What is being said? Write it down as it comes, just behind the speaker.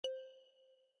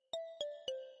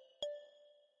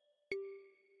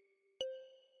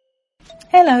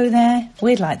Hello there.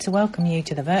 We'd like to welcome you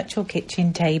to the virtual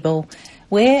kitchen table.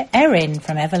 We're Erin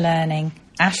from Ever Learning,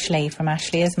 Ashley from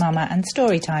Ashley as Mama and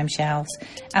Storytime Shelves,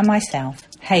 and myself,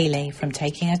 Hayley from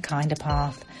Taking a Kinder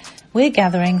Path. We're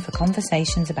gathering for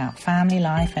conversations about family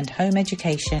life and home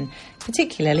education,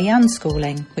 particularly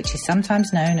unschooling, which is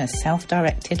sometimes known as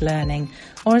self-directed learning,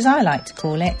 or as I like to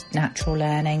call it, natural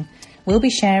learning. We'll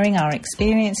be sharing our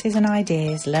experiences and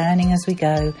ideas, learning as we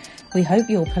go. We hope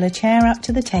you'll pull a chair up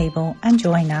to the table and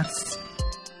join us.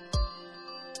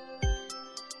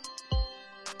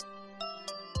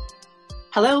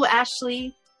 Hello,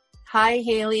 Ashley. Hi,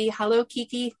 Hayley. Hello,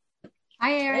 Kiki.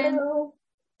 Hi, Erin.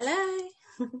 Hello.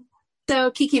 So,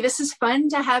 Kiki, this is fun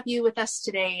to have you with us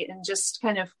today and just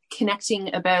kind of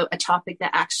connecting about a topic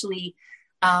that actually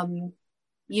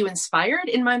you inspired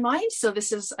in my mind. So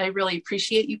I really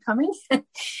appreciate you coming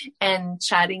and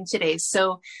chatting today.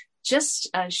 So just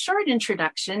a short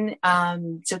introduction.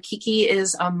 So Kiki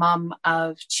is a mom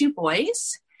of 2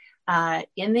 boys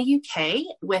in the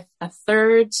UK with a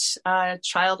third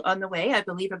child on the way. I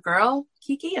believe a girl,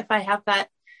 Kiki, if I have that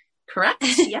correct.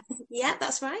 Yeah, yeah,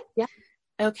 that's right. Yeah.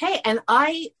 Okay. And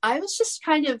I was just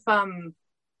kind of,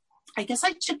 I guess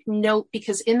I took note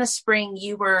because in the spring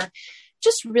you were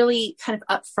just really kind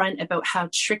of upfront about how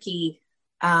tricky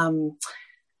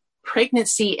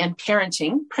pregnancy and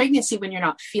parenting, pregnancy when you're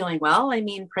not feeling well. I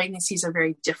mean, pregnancies are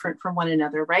very different from one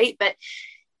another, right? But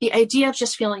the idea of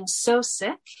just feeling so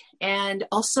sick and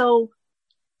also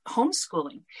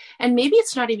homeschooling. And maybe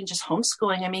it's not even just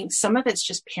homeschooling. I mean, some of it's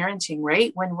just parenting,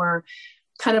 right? When we're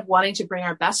kind of wanting to bring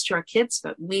our best to our kids,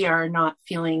 but we are not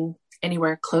feeling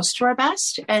anywhere close to our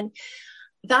best. And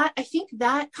that, I think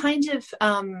that kind of,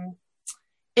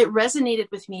 it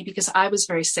resonated with me because I was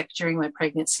very sick during my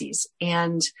pregnancies,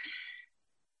 and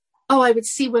I would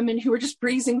see women who were just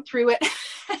breezing through it.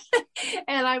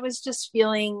 And I was just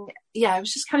feeling, I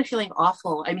was just kind of feeling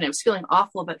awful. I mean, I was feeling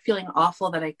awful, but feeling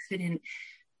awful that I couldn't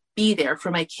be there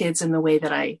for my kids in the way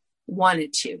that I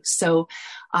wanted to. So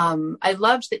I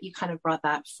loved that you kind of brought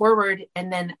that forward. And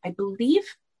then I believe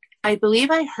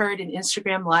I heard an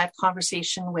Instagram live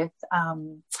conversation with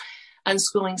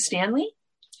Unschooling Stanley.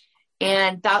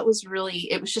 And that was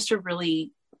really, I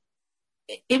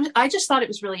just thought it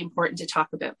was really important to talk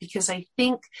about, because I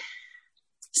think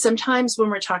sometimes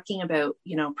when we're talking about,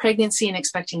 pregnancy and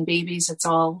expecting babies, it's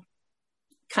all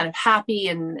kind of happy.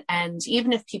 And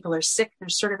even if people are sick,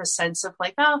 there's sort of a sense of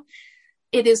like, oh,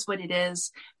 it is what it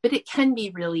is, but it can be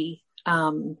really,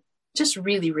 just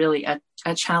really, really a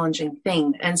challenging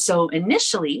thing. And so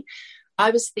initially I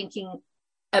was thinking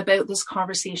about this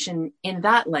conversation in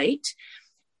that light.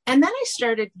 And then I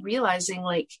started realizing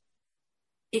like,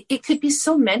 it could be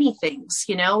so many things,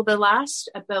 the last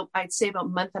I'd say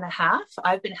about month and a half,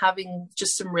 I've been having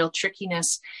just some real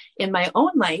trickiness in my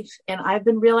own life. And I've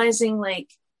been realizing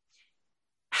like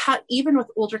how, even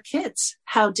with older kids,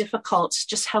 how difficult,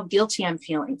 just how guilty I'm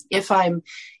feeling if I'm,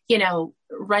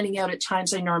 running out at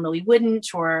times I normally wouldn't,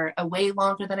 or away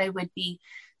longer than I would be.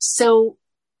 So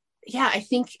I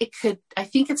think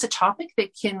it's a topic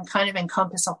that can kind of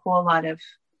encompass a whole lot of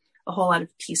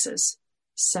pieces.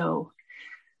 So,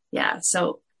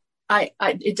 so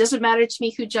it doesn't matter to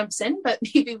me who jumps in, but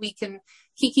maybe we can,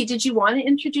 Kiki, did you want to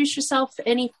introduce yourself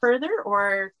any further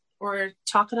or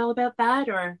talk at all about that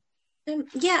or?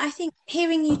 I think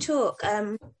hearing you talk,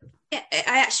 I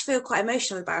actually feel quite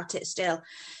emotional about it still,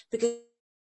 because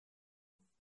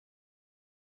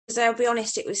I'll be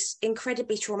honest, it was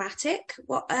incredibly traumatic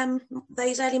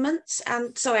those early months.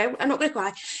 And sorry, I'm not going to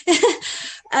cry.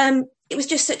 It was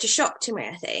just such a shock to me,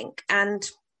 I think. And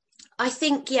I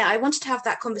think, I wanted to have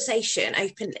that conversation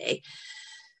openly,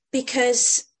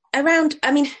 because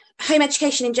home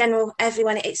education in general,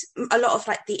 it's a lot of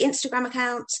like the Instagram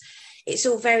accounts, it's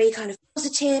all very kind of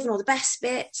positive and all the best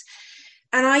bits.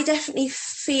 And I definitely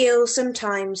feel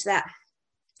sometimes that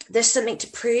there's something to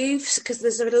prove, because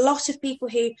there's a lot of people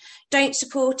who don't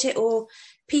support it, or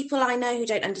people I know who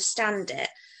don't understand it.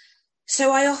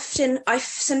 So I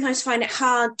sometimes find it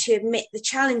hard to admit the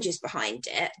challenges behind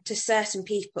it to certain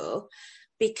people,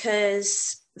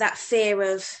 because that fear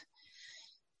of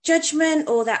judgment,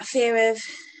 or that fear of,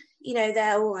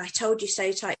 I told you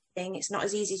so type thing, it's not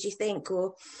as easy as you think.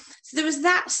 So there was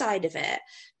that side of it.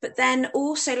 But then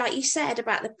also, like you said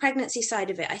about the pregnancy side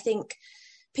of it, I think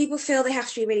people feel they have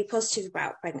to be really positive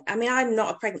about pregnancy. I mean, I'm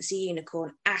not a pregnancy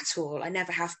unicorn at all. I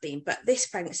never have been. But this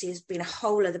pregnancy has been a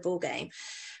whole other ballgame.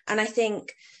 And I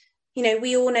think,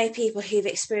 we all know people who've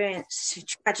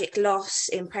experienced tragic loss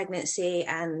in pregnancy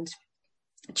and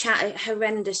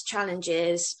horrendous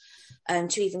challenges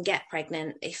to even get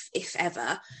pregnant, if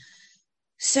ever.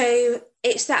 So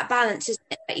it's that balance, isn't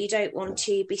it, that you don't want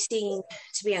to be seen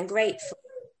to be ungrateful.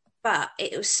 But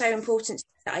it was so important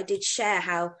that I did share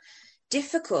how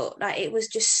difficult, like it was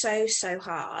just so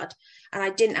hard. And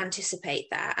I didn't anticipate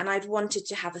that. And I'd wanted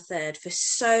to have a third for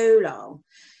so long.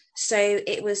 So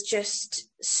it was just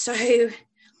so,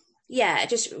 yeah,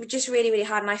 just really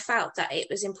hard. And I felt that it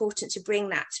was important to bring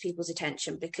that to people's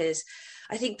attention, because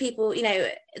I think people, you know,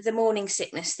 the morning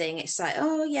sickness thing, it's like,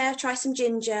 oh yeah, try some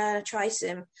ginger, try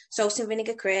some salt and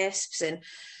vinegar crisps. And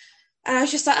I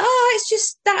was just like, oh, it's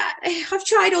just that I've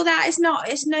tried all that.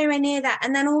 It's nowhere near that.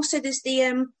 And then also there's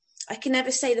the, I can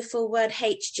never say the full word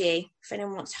HG. If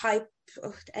anyone wants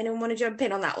anyone want to jump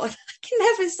in on that one? I can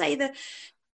never say the.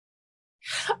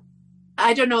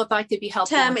 I don't know if I could be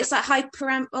helpful. It's like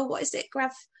what is it?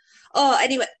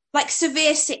 Anyway, like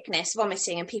severe sickness,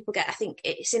 vomiting, and people get, I think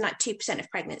it's in like 2% of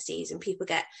pregnancies, and people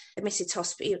get admitted to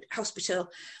hospital.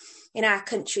 In our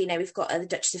country, you know, we've got the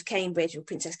Duchess of Cambridge or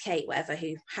Princess Kate, whatever,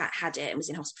 who had it and was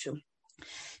in hospital.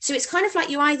 So it's kind of like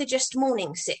you're either just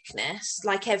morning sickness,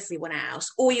 like everyone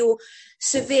else, or you're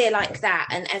severe like that,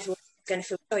 and everyone's going to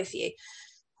feel sorry for you.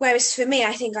 Whereas for me,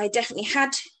 I think I definitely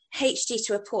had HG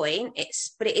to a point,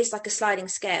 but it is like a sliding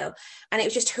scale, and it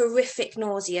was just horrific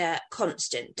nausea,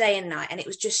 constant, day and night, and it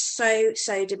was just so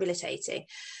debilitating.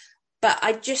 But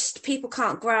people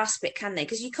can't grasp it, can they?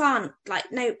 Because you can't,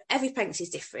 like, no, every pregnancy is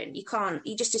different.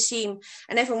 You just assume,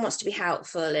 and everyone wants to be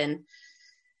helpful and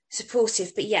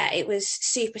supportive, but yeah, it was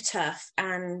super tough.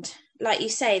 And like you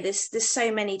say, there's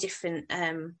so many different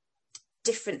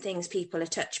things people are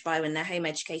touched by when they're home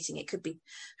educating. It could be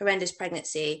horrendous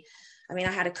pregnancy. I mean,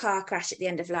 I had a car crash at the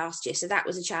end of last year, so that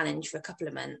was a challenge for a couple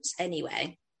of months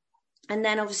anyway. And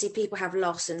then obviously people have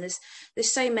loss, and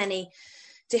there's so many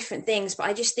different things, but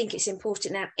I just think it's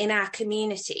important now in our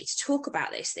community to talk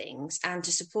about those things and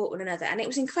to support one another. And it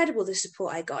was incredible, the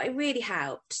support I got. It really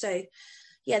helped. So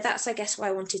yeah, that's, I guess, why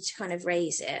I wanted to kind of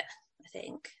raise it, I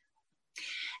think.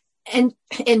 And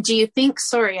do you think,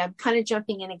 sorry, I'm kind of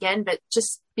jumping in again, but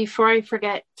just before I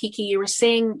forget, Kiki, you were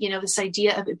saying, you know, this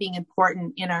idea of it being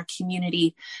important in our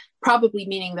community, probably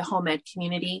meaning the home ed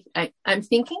community, I'm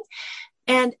thinking.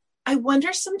 And I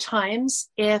wonder sometimes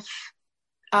if,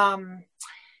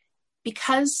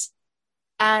 because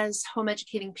as home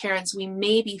educating parents, we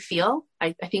maybe feel,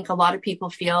 I think a lot of people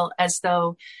feel as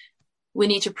though we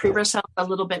need to prove ourselves a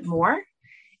little bit more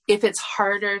if it's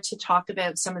harder to talk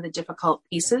about some of the difficult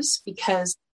pieces.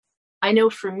 Because I know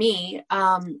for me,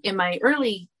 in my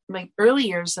early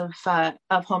years of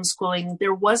homeschooling,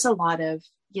 there was a lot of,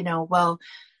 you know, well,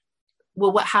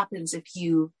 what happens if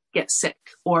you get sick,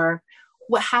 or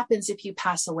what happens if you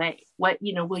pass away? What,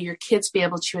 you know, will your kids be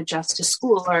able to adjust to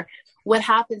school? Or what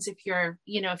happens if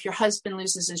if your husband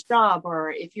loses his job,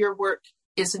 or if your work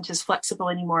isn't as flexible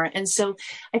anymore? And so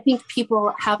I think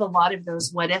people have a lot of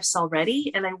those what ifs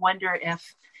already. And I wonder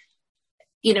if,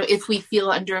 you know, if we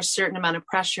feel under a certain amount of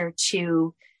pressure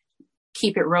to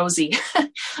keep it rosy,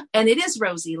 and it is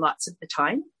rosy lots of the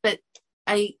time, but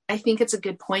I think it's a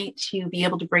good point to be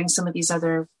able to bring some of these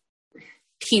other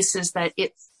pieces that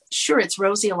it's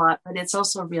rosy a lot, but it's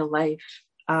also real life.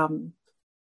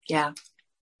 Yeah,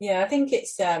 I think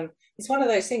it's one of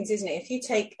those things, isn't it? If you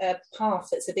take a path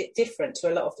that's a bit different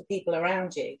to a lot of the people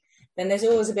around you, then there's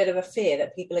always a bit of a fear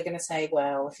that people are going to say,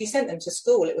 well, if you sent them to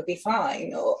school, it would be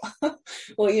fine. Or,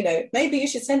 or, you know, maybe you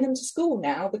should send them to school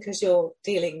now because you're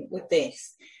dealing with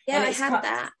this. Yeah, I had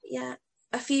that. Yeah.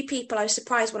 A few people, I was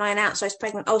surprised when I announced I was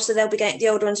pregnant. Oh, so the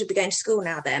older ones would be going to school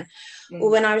now then. Or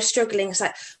when I was struggling, it's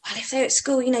like, well, if they're at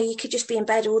school, you know, you could just be in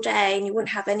bed all day and you wouldn't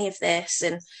have any of this.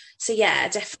 And so, yeah, I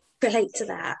definitely relate to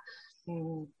that.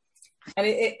 And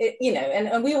it you know,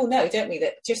 and we all know, don't we,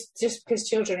 that just because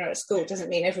children are at school doesn't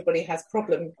mean everybody has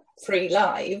problem-free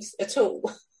lives at all.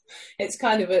 It's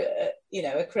kind of a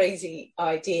crazy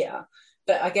idea,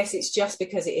 but I guess it's just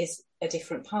because it is a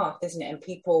different path, isn't it? And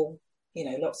people, you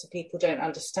know, lots of people don't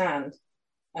understand,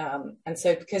 and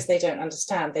so because they don't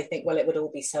understand, they think, well, it would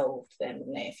all be solved then,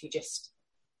 wouldn't it? If you just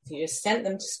sent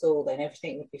them to school, then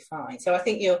everything would be fine. So I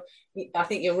think you're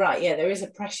right. Yeah, there is a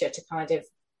pressure to kind of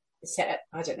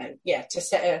sometimes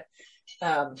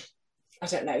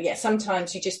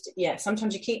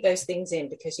you keep those things in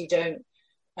because you don't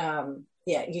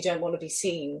want to be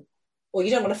seen, or you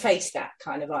don't want to face that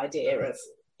kind of idea of,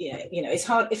 you know, it's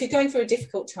hard if you're going through a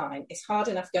difficult time. It's hard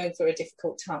enough going through a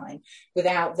difficult time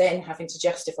without then having to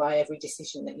justify every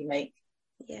decision that you make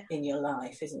in your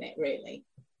life, isn't it, really?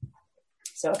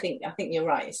 So I think you're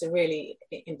right. It's a really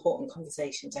important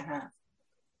conversation to have.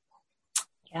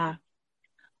 Yeah.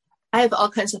 I have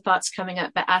all kinds of thoughts coming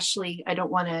up, but Ashley, I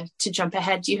don't want to jump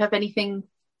ahead. Do you have anything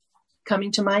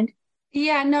coming to mind?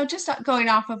 Yeah, no, just going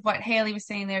off of what Haley was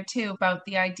saying there too about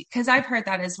the idea, because I've heard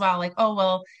that as well, like, oh,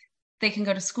 well, they can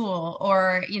go to school,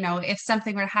 or, if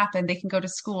something were to happen, they can go to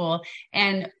school.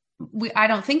 And I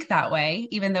don't think that way,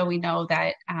 even though we know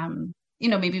that,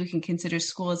 maybe we can consider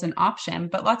school as an option.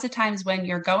 But lots of times when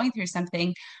you're going through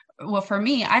something, well, for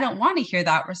me, I don't want to hear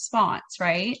that response,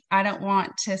 right? I don't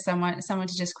want someone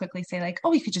to just quickly say like,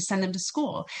 oh, you could just send them to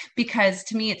school, because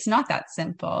to me, it's not that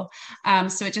simple.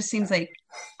 So it just seems like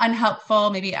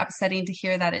unhelpful, maybe upsetting to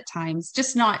hear that at times,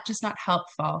 just not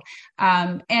helpful.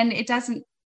 And it doesn't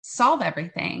solve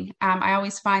everything. I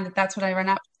always find that that's what I run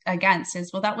up against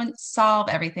is, well, that wouldn't solve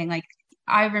everything. Like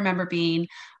I remember being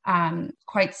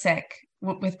quite sick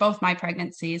with both my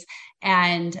pregnancies,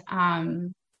 and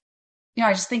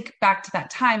I just think back to that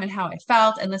time and how I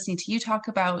felt, and listening to you talk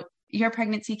about your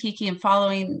pregnancy, Kiki, and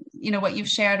following, what you've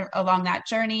shared along that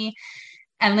journey,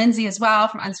 and Lindsay as well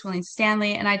from Unschooling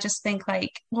Stanley. And I just think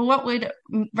like, well, what would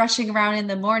rushing around in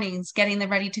the mornings, getting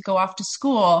them ready to go off to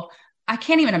school, I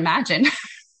can't even imagine.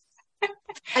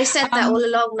 I said that all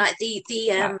along, like the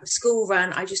school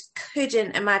run, I just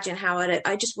couldn't imagine how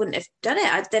I just wouldn't have done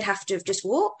it. They'd have to have just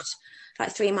walked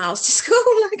like 3 miles to school.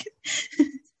 Like,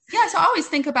 yeah. So I always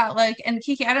think about like, and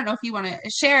Kiki, I don't know if you want to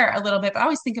share a little bit, but I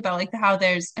always think about like how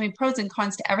there's, pros and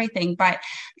cons to everything. But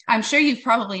I'm sure you've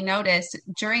probably noticed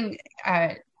during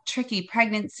a tricky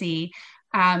pregnancy,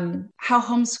 how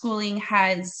homeschooling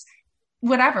has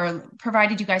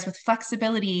provided you guys with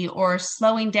flexibility or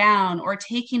slowing down or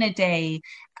taking a day.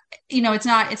 It's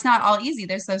not all easy.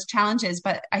 There's those challenges,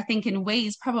 but I think in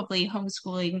ways probably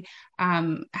homeschooling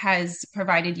has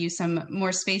provided you some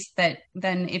more space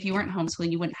than if you weren't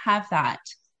homeschooling, you wouldn't have that.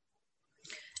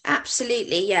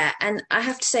 Absolutely, yeah. And I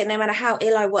have to say, no matter how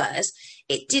ill I was,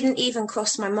 it didn't even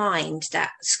cross my mind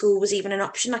that school was even an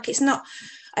option. Like it's not,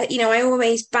 I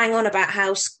always bang on about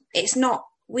how it's not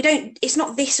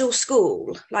this or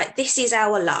school. Like this is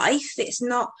our life. It's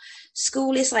not,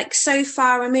 school is like so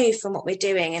far removed from what we're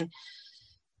doing, and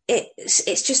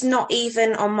it's just not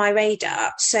even on my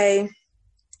radar. So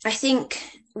I think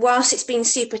whilst it's been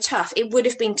super tough, it would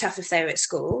have been tough if they were at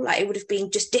school. Like it would have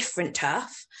been just different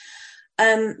tough.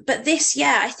 But this,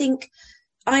 I think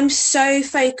I'm so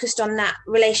focused on that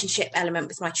relationship element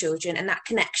with my children and that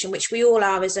connection, which we all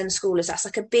are as unschoolers. That's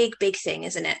like a big, big thing,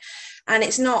 isn't it? And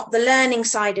it's not, the learning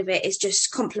side of it is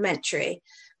just complementary,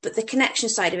 but the connection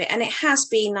side of it. And it has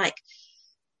been like,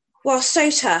 well, so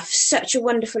tough, such a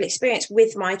wonderful experience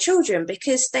with my children,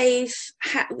 because they've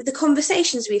had the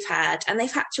conversations we've had and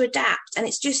they've had to adapt. And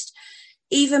it's just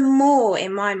even more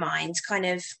in my mind kind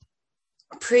of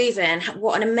proven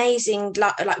what an amazing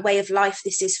way of life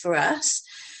this is for us,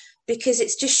 because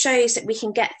it just shows that we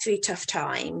can get through tough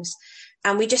times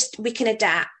and we can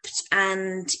adapt,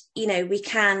 and we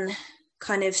can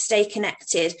kind of stay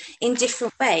connected in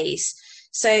different ways.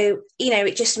 So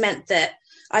it just meant that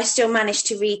I still managed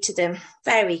to read to them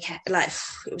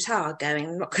it was hard going,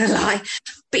 I'm not gonna lie,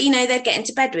 but they'd get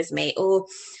into bed with me, or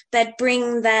they'd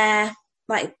bring their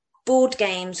like board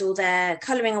games or their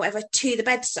colouring or whatever to the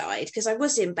bedside, because I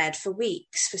was in bed for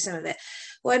weeks for some of it.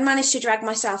 Well, I'd managed to drag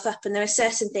myself up, and there are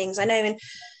certain things I know. And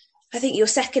I think your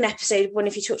second episode, one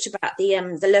of you talked about the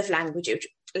love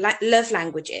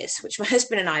languages, which my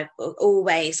husband and I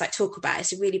always talk about.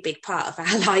 It's a really big part of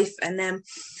our life. And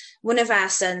one of our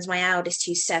sons, my eldest,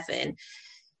 who's 7,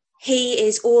 he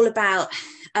is all about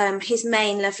his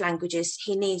main love languages.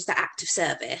 He needs the act of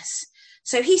service.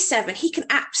 So he's 7. He can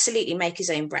absolutely make his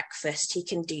own breakfast. He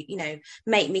can do,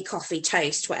 make me coffee,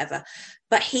 toast, whatever.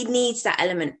 But he needs that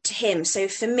element to him. So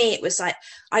for me, it was like,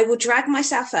 I would drag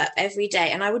myself up every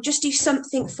day and I would just do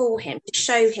something for him to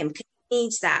show him, because he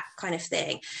needs that kind of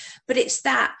thing. But it's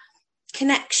that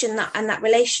connection and that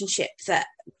relationship that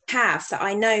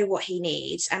I know what he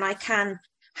needs, and I can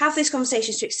have those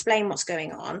conversations to explain what's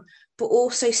going on, but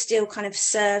also still kind of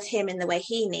serve him in the way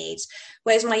he needs.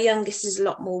 Whereas my youngest is a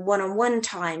lot more one-on-one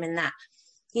time, and that,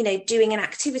 doing an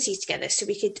activity together. So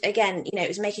we could, again, it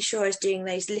was making sure I was doing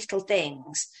those little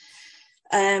things.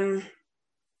 But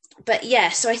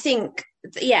so I think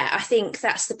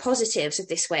that's the positives of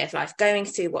this way of life, going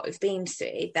through what we've been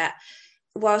through, that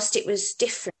whilst it was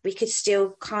different, we could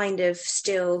still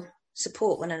still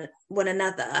support one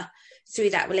another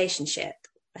through that relationship,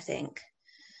 I think.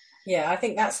 Yeah, I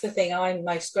think that's the thing I'm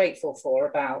most grateful for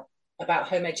about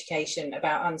home education,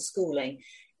 about unschooling,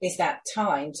 is that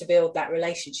time to build that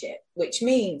relationship, which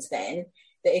means then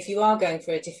that if you are going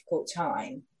through a difficult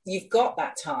time, you've got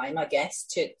that time, I guess,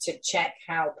 to check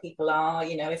how people are,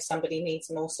 if somebody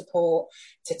needs more support,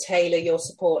 to tailor your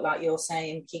support, like you're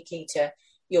saying, Kiki, to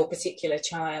your particular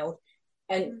child.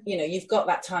 And, you've got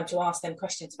that time to ask them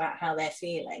questions about how they're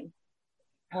feeling.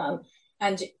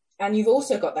 And you've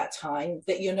also got that time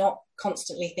that you're not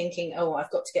constantly thinking, oh,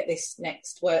 I've got to get this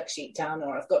next worksheet done,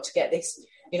 or I've got to get this,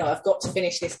 I've got to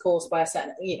finish this course by a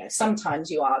certain,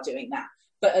 sometimes you are doing that.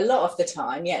 But a lot of the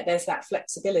time, there's that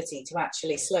flexibility to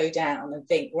actually slow down and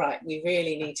think, right, we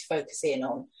really need to focus in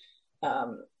on,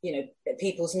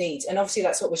 people's needs. And obviously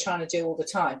that's what we're trying to do all the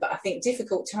time. But I think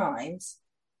difficult times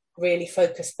really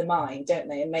focus the mind, don't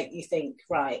they? And make you think,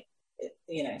 right,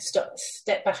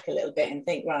 step back a little bit and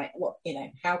think, right, what,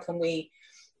 how can we,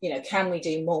 can we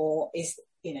do more?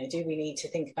 Do we need to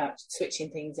think about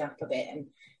switching things up a bit? And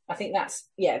I think that's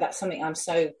something I'm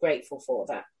so grateful for,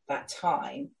 that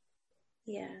time.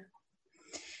 Yeah.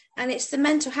 And it's the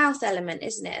mental health element,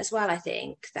 isn't it, as well? I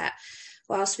think that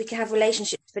whilst we can have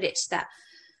relationships, but it's that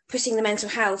putting the mental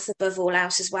health above all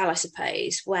else as well, I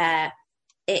suppose, where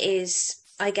it is,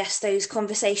 I guess, those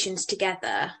conversations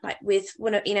together, like with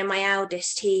one of, my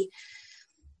eldest, he's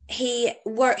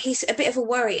a bit of a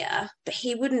worrier, but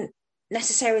he wouldn't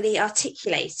necessarily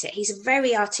articulate it. He's a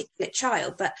very articulate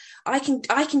child, but I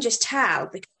can just tell,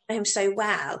 because I know him so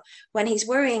well, when he's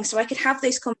worrying. So I could have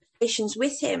those conversations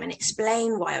with him and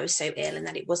explain why I was so ill and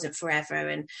that it wasn't forever.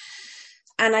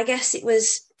 And I guess it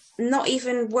was not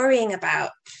even worrying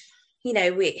about,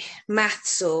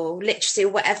 maths or literacy or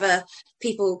whatever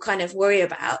people kind of worry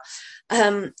about.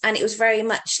 And it was very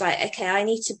much like, okay, I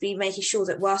need to be making sure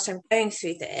that whilst I'm going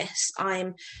through this,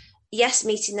 I'm, yes,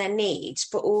 meeting their needs,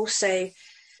 but also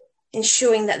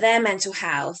ensuring that their mental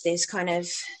health is kind of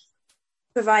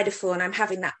provided for, and I'm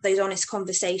having those honest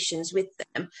conversations with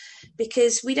them,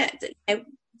 because we don't,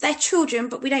 they're children,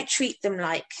 but we don't treat them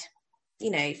like,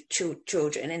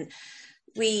 children. And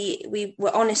we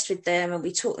were honest with them, and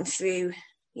we talk them through,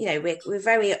 we're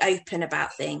very open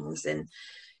about things, and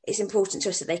it's important to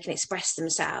us that they can express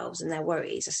themselves and their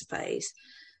worries, I suppose.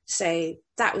 So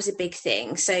that was a big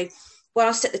thing. So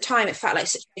whilst at the time it felt like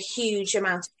such a huge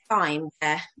amount of time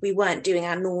where we weren't doing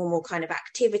our normal kind of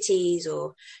activities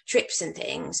or trips and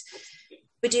things,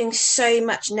 we're doing so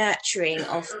much nurturing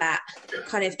of that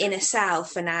kind of inner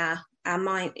self and our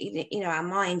mind, our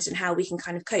minds, and how we can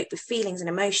kind of cope with feelings and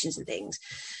emotions and things.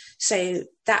 So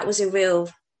that was a real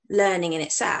learning in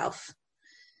itself.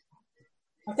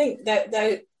 I think that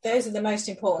those are the most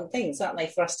important things, aren't they,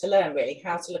 for us to learn, really,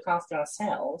 how to look after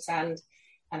ourselves and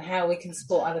how we can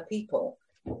support other people.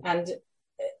 And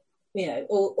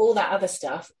all that other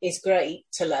stuff is great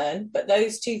to learn, but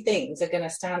those two things are going to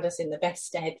stand us in the best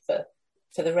stead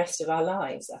for the rest of our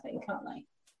lives, I think, aren't they?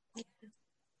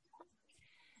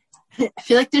 I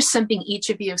feel like there's something each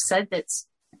of you have said that's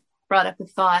brought up a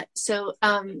thought. So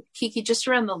Kiki, just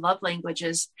around the love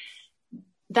languages,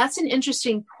 that's an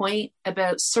interesting point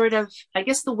about sort of, I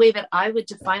guess the way that I would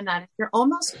define that, if you're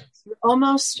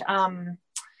almost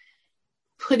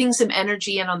putting some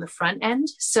energy in on the front end.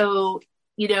 So,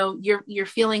 you're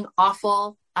feeling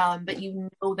awful, but you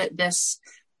know that this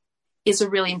is a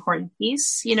really important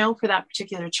piece, for that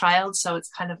particular child. So it's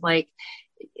kind of like,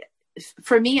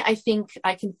 for me, I think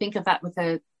I can think of that with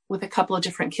a couple of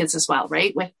different kids as well,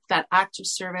 right? With that act of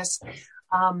service.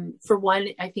 For one,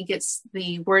 I think it's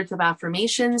the words of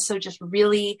affirmation. So just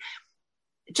really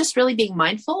being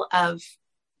mindful of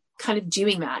kind of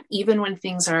doing that, even when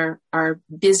things are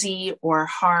busy or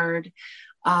hard.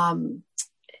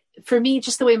 For me,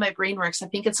 just the way my brain works, I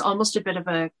think it's almost a bit of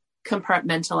a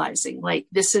compartmentalizing. Like,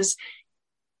 this is,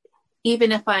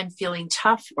 even if I'm feeling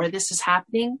tough or this is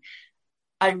happening,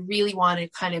 I really want to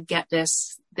kind of get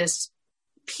this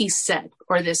piece said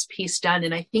or this piece done.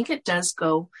 And I think it does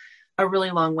go a really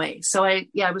long way. So I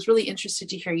was really interested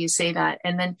to hear you say that.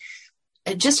 And then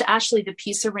just Ashley, the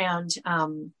piece around,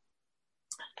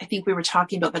 I think we were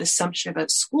talking about that assumption about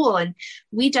school, and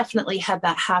we definitely had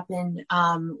that happen.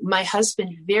 My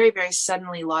husband very, very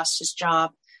suddenly lost his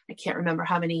job. I can't remember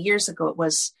how many years ago it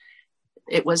was.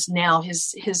 It was now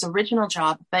his original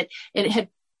job, but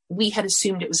we had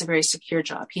assumed it was a very secure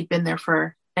job. He'd been there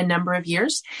for a number of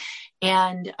years,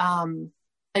 and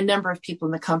a number of people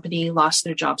in the company lost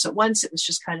their jobs at once. It was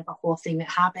just kind of a whole thing that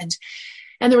happened,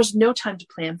 and there was no time to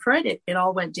plan for it. It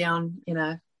all went down in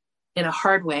a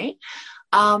hard way.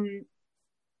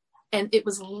 And it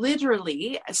was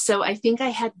literally, so I think I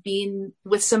had been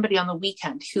with somebody on the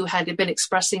weekend who had been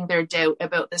expressing their doubt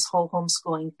about this whole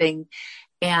homeschooling thing.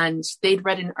 And they'd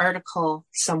read an article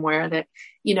somewhere that,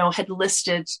 had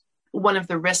listed one of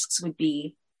the risks would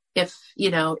be if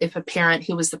a parent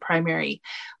who was the primary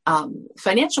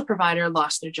financial provider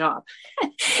lost their job.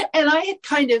 And I had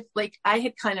kind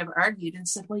of argued and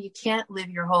said, well, you can't live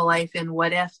your whole life in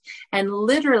what if. And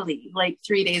literally like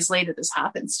 3 days later, this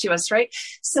happens to us, right?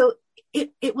 So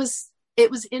it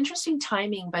it was interesting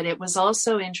timing, but it was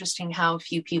also interesting how a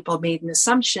few people made an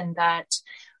assumption that,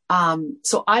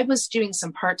 so I was doing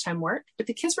some part-time work, but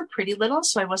the kids were pretty little,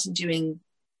 so I wasn't doing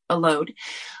a load.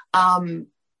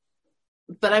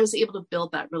 But I was able to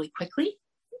build that really quickly.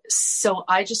 So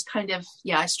I just kind of,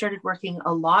 I started working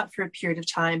a lot for a period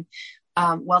of time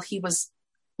while he was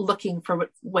looking for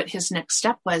what his next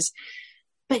step was.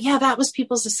 But yeah, that was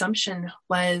people's assumption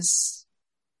was,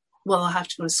 well, I'll have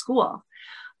to go to school.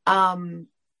 And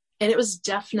it was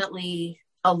definitely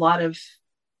a lot of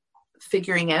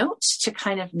figuring out to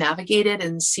kind of navigate it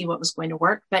and see what was going to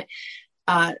work. But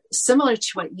similar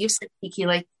to what you said, Kiki,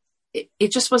 like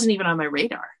it just wasn't even on my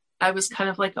radar. I was kind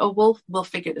of like, oh, we'll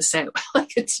figure this out.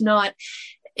 Like it's not.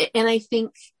 And I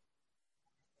think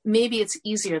maybe it's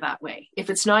easier that way.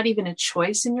 If it's not even a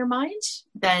choice in your mind,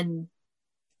 then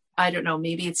I don't know,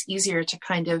 maybe it's easier to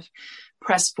kind of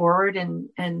press forward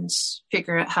and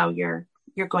figure out how you're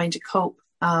going to cope.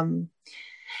 And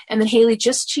then Haley,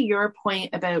 just to your point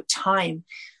about time,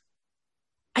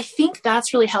 I think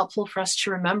that's really helpful for us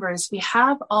to remember is we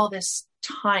have all this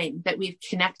time that we've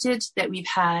connected, that we've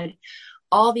had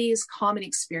all these common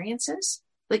experiences,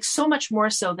 like so much more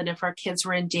so than if our kids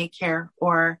were in daycare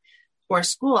or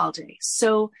school all day.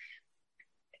 So,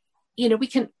 we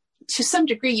can, to some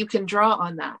degree, you can draw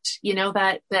on that,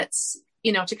 that's,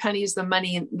 to kind of use the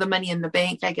money in the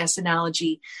bank, I guess,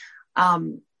 analogy.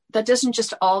 That doesn't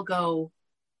just all go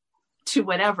to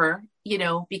whatever,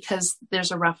 because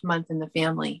there's a rough month in the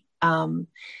family. And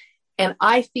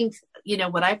I think,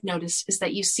 what I've noticed is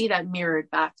that you see that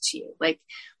mirrored back to you. Like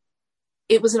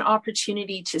it was an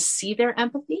opportunity to see their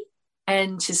empathy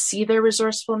and to see their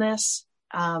resourcefulness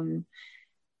in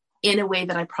a way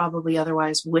that I probably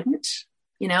otherwise wouldn't.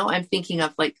 I'm thinking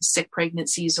of like sick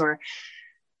pregnancies or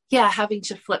having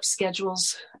to flip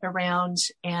schedules around.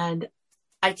 And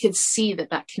I could see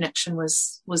that connection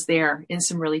was there in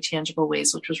some really tangible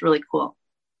ways, which was really cool.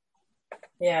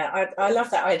 Yeah, I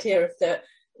love that idea of the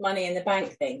money in the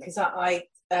bank thing, because I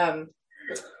have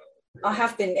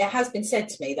been, it has been said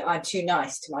to me that I'm too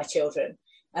nice to my children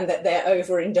and that they're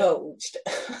overindulged.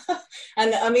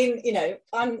 And I mean,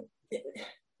 I'm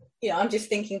just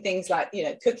thinking things like,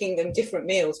 cooking them different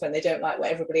meals when they don't like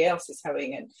what everybody else is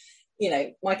having. And,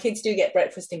 my kids do get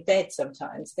breakfast in bed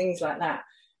sometimes, things like that.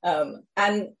 Now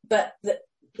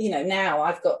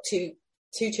I've got two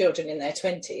children in their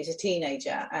 20s, a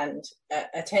teenager and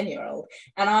a 10-year-old.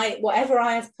 And whatever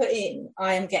I have put in,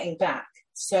 I am getting back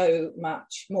so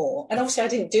much more. And obviously I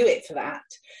didn't do it for that.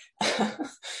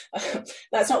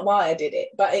 That's not why I did it,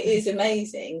 but it is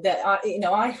amazing that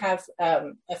I have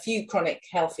a few chronic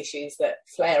health issues that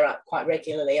flare up quite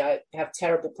regularly. I have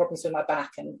terrible problems with my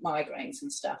back and migraines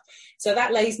and stuff. So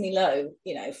that lays me low,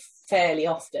 fairly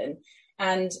often.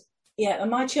 And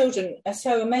my children are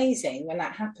so amazing when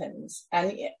that happens.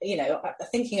 And,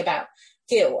 thinking about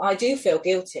guilt, I do feel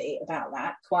guilty about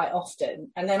that quite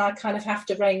often. And then I kind of have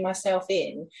to rein myself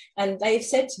in. And they've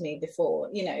said to me before,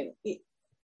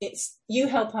 it's you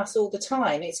help us all the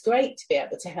time. It's great to be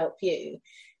able to help you.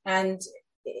 And,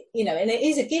 and it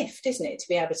is a gift, isn't it, to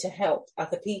be able to help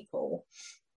other people.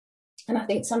 And I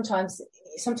think sometimes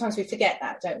we forget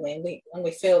that, don't we? And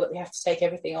we feel that we have to take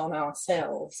everything on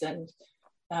ourselves. And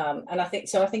I think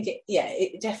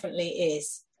it definitely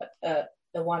is a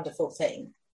wonderful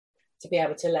thing to be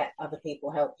able to let other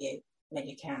people help you when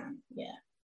you can. Yeah.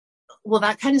 Well,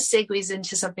 that kind of segues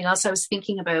into something else I was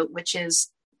thinking about, which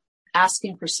is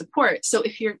asking for support. So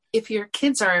if your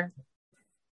kids are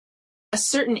a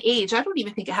certain age, I don't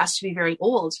even think it has to be very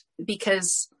old,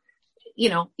 because,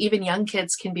 even young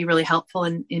kids can be really helpful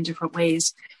in different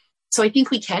ways. So I think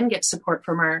we can get support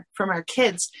from our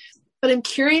kids, but I'm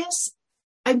curious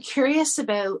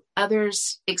about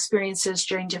others' experiences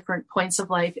during different points of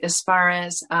life, as far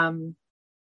as,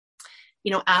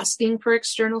 asking for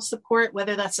external support,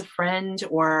 whether that's a friend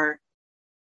or,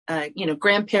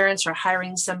 grandparents, or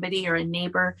hiring somebody or a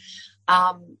neighbor.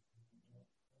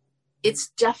 It's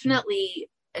definitely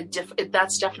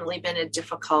that's definitely been a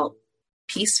difficult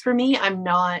piece for me. I'm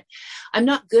not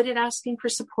good at asking for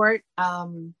support.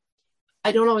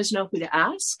 I don't always know who to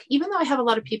ask, even though I have a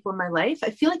lot of people in my life.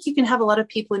 I feel like you can have a lot of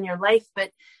people in your life,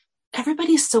 but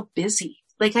everybody's so busy.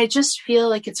 Like, I just feel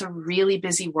like it's a really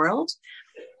busy world,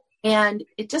 and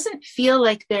it doesn't feel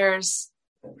like I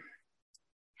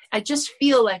just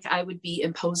feel like I would be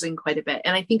imposing quite a bit.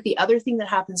 And I think the other thing that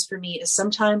happens for me is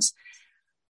sometimes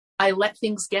I let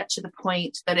things get to the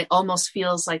point that it almost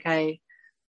feels like like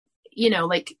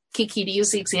Kiki, to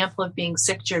use the example of being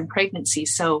sick during pregnancy.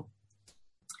 So,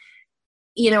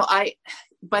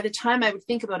 by the time I would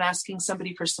think about asking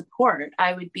somebody for support,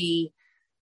 I would be,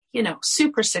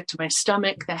 super sick to my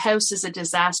stomach. The house is a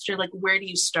disaster. Like, where do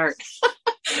you start?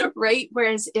 Right.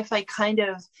 Whereas if I kind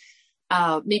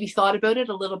of maybe thought about it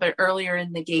a little bit earlier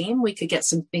in the game, we could get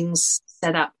some things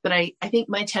set up. But I think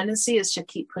my tendency is to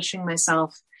keep pushing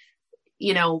myself.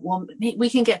 Well, we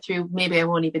can get through. Maybe I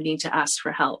won't even need to ask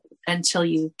for help until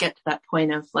you get to that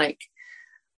point of like,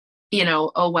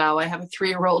 oh, wow, I have a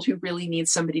 3-year-old who really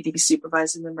needs somebody to be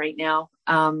supervising them right now.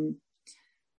 And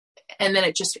then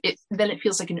it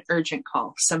feels like an urgent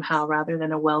call somehow rather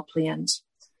than a well-planned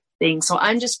thing. So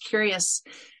I'm just curious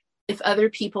if other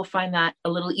people find that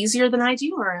a little easier than I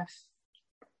do, or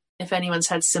if anyone's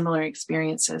had similar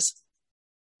experiences.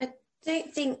 I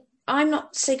don't think, I'm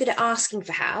not so good at asking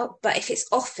for help, but if it's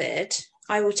offered,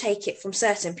 I will take it from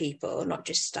certain people, not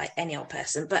just like any old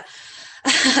person. But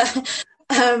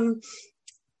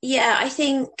yeah, I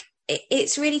think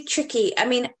it's really tricky. I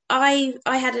mean, I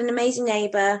had an amazing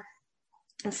neighbour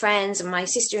and friends and my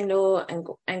sister-in-law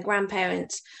and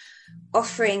grandparents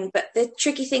offering, but the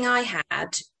tricky thing I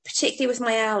had, particularly with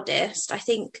my eldest, I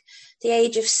think the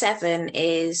age of 7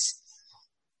 is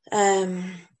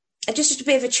just a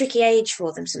bit of a tricky age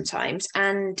for them sometimes,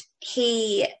 and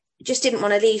he just didn't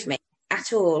want to leave me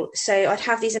at all. So I'd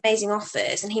have these amazing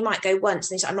offers and he might go once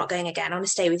and he's like, I'm not going again, I want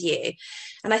to stay with you.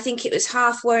 And I think it was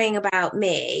half worrying about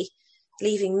me,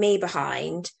 leaving me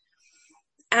behind,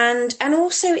 and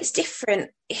also it's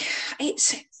different.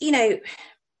 It's,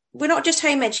 we're not just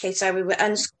home educators, so we were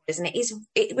unschooled, and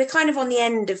we're kind of on the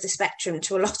end of the spectrum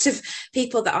to a lot of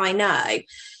people that I know.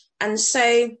 And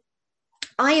so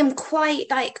I am quite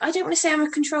like, I don't want to say I'm a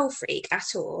control freak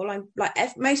at all. I'm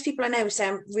like, most people I know would say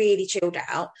I'm really chilled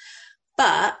out,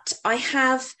 but I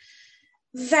have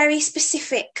very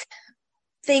specific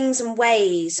things and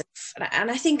ways.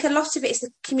 And I think a lot of it is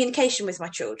the communication with my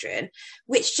children,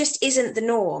 which just isn't the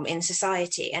norm in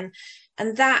society. And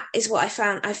that is what I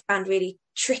found really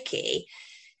tricky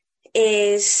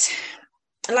is,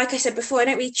 like I said before,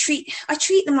 I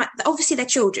treat them like, obviously they're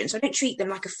children, so I don't treat them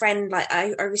like a friend. Like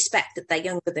I respect that they're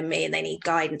younger than me and they need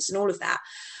guidance and all of that.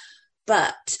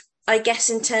 But I guess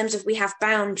in terms of, we have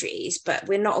boundaries, but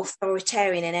we're not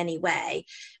authoritarian in any way.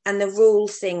 And the rule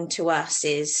thing to us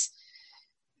is,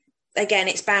 again,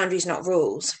 it's boundaries, not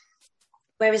rules.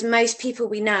 Whereas most people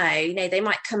we know, they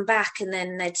might come back and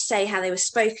then they'd say how they were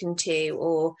spoken to,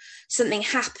 or something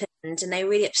happened and they were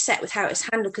really upset with how it was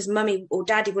handled because mummy or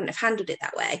daddy wouldn't have handled it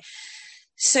that way.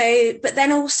 So, but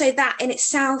then also that in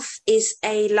itself is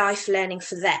a life learning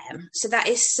for them. So that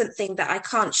is something that I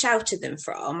can't shout at them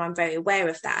from. I'm very aware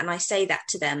of that. And I say that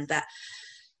to them that,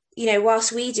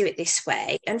 whilst we do it this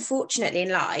way, unfortunately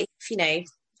in life,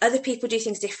 other people do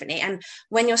things differently. And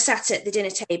when you're sat at the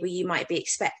dinner table, you might be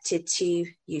expected to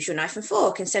use your knife and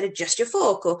fork instead of just your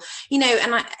fork, or,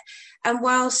 and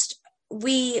whilst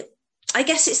I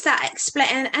guess it's that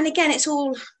explain. And again, it's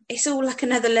all like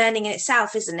another learning in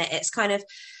itself, isn't it? It's kind of,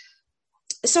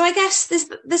 so I guess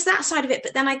there's that side of it,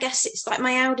 but then I guess it's like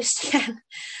my eldest again,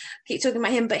 I keep talking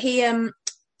about him, but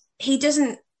he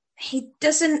doesn't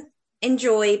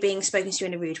enjoy being spoken to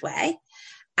in a rude way.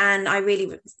 And I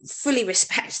really fully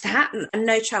respect that, and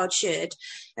no child should.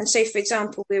 And so, for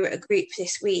example, we were at a group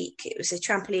this week. It was a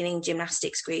trampolining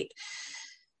gymnastics group.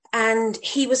 And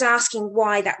he was asking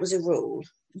why that was a rule.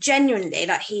 Genuinely,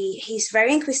 like he's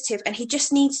very inquisitive and he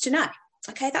just needs to know,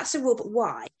 okay, that's a rule, but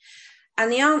why? And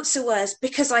the answer was,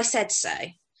 because I said so.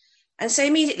 And so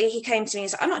immediately he came to me and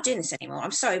said, I'm not doing this anymore.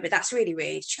 I'm sorry, but that's really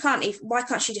rude. Why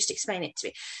can't she just explain it to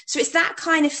me? So it's that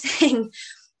kind of thing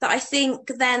that I think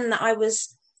then that I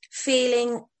was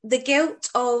feeling the guilt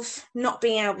of not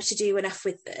being able to do enough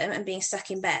with them and being stuck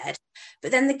in bed,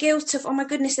 but then the guilt of, oh my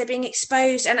goodness, they're being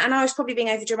exposed, and I was probably being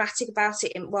over dramatic about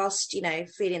it whilst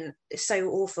feeling so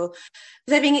awful, but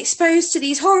they're being exposed to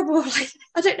these horrible,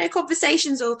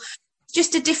 conversations, or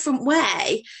just a different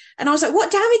way. And I was like, what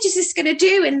damage is this going to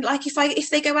do? And like if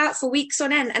they go out for weeks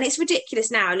on end, and it's ridiculous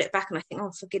now, I look back and I think,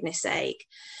 oh, for goodness sake.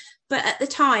 But at the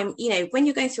time, when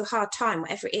you're going through a hard time,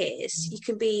 whatever it is, you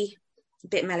can be a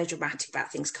bit melodramatic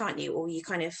about things, can't you? Or you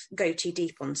kind of go too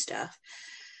deep on stuff.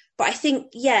 But I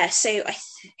think,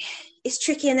 it's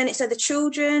tricky. And then it's other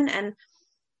children and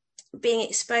being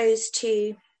exposed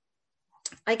to,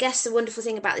 I guess the wonderful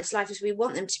thing about this life is we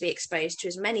want them to be exposed to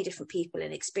as many different people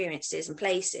and experiences and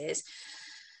places.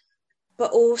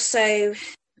 But also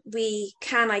we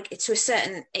can, to a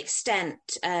certain extent,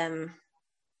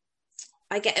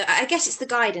 I guess it's the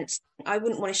guidance. I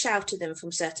wouldn't want to shout at them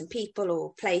from certain people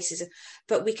or places,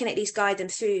 but we can at least guide them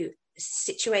through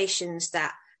situations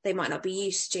that they might not be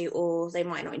used to or they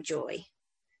might not enjoy.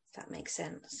 If that makes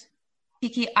sense.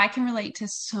 Kiki, I can relate to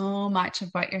so much of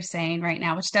what you're saying right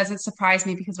now, which doesn't surprise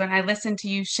me because when I listen to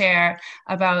you share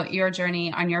about your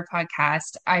journey on your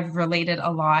podcast, I've related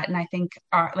a lot. And I think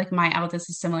like my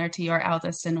eldest is similar to your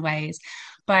eldest in ways.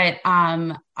 But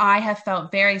I have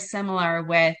felt very similar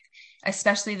with,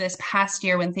 especially this past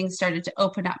year when things started to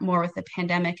open up more with the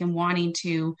pandemic and wanting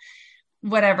to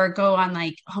go on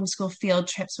like homeschool field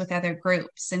trips with other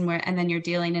groups, and then you're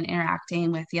dealing and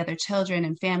interacting with the other children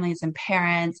and families and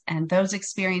parents and those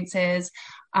experiences,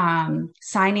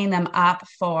 signing them up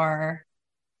for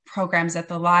programs at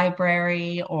the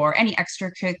library or any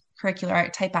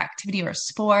extracurricular type activity or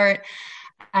sport.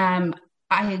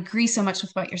 I agree so much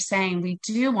with what you're saying. We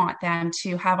do want them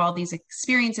to have all these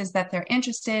experiences that they're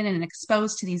interested in and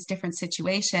exposed to these different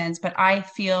situations. But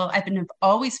I've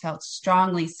always felt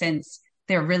strongly since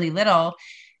they're really little,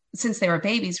 since they were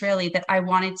babies, really, that I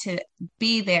wanted to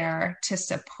be there to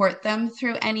support them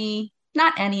through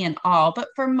not any and all, but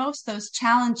for most of those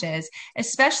challenges,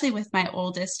 especially with my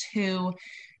oldest who,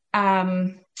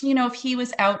 if he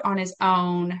was out on his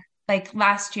own, like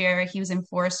last year, he was in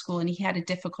forest school and he had a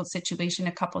difficult situation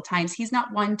a couple of times. He's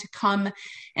not one to come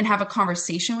and have a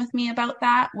conversation with me about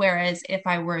that. Whereas if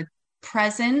I were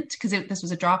present, because this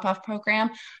was a drop-off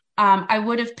program, I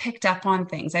would have picked up on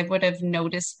things. I would have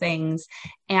noticed things,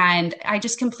 and I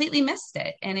just completely missed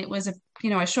it. And it was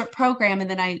a short program, and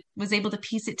then I was able to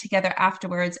piece it together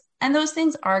afterwards. And those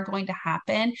things are going to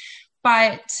happen,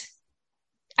 but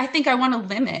I think I want to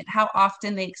limit how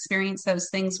often they experience those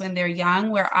things when they're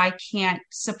young, where I can't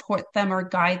support them or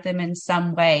guide them in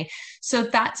some way. So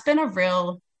that's been a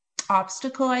real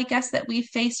obstacle, I guess, that we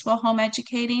faced while home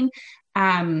educating.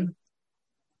 And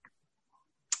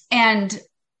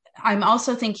I'm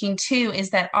also thinking too,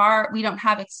 is that we don't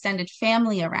have extended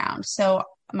family around. So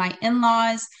my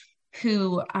in-laws,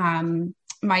 who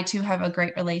my two have a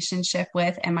great relationship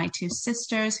with, and my two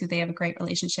sisters, who they have a great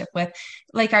relationship with.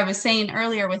 Like I was saying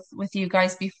earlier with you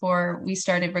guys before we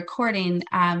started recording,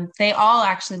 they all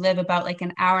actually live about like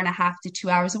an hour and a half to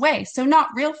 2 hours away. So not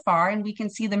real far, and we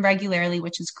can see them regularly,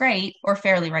 which is great, or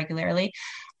fairly regularly.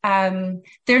 They're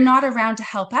not around to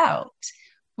help out,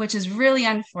 which is really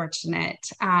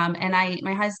unfortunate. And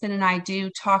my husband and I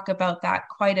do talk about that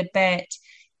quite a bit,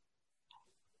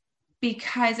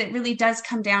 because it really does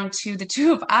come down to the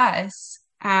two of us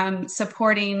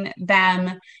supporting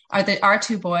them, our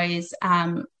two boys,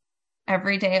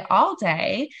 every day, all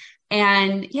day.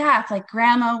 And yeah, if like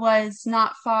grandma was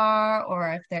not far,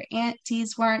 or if their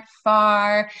aunties weren't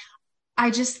far,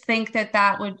 I just think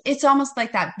it's almost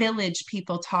like that village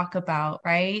people talk about,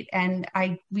 right? And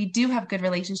we do have good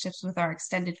relationships with our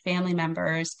extended family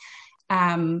members.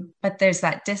 But there's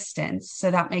that distance,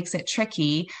 so that makes it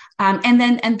tricky. That's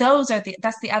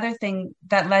the other thing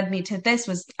that led me to this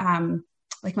was,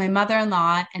 like my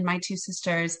mother-in-law and my two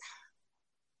sisters,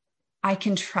 I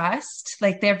can trust,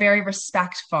 like they're very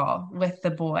respectful with the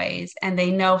boys, and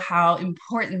they know how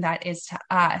important that is to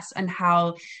us and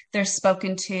how they're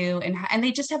spoken to, and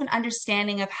they just have an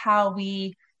understanding of how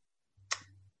we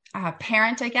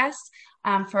parent, I guess.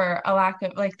 For a lack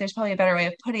of, like, there's probably a better way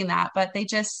of putting that, but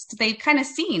they've kind of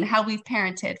seen how we've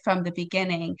parented from the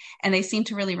beginning, and they seem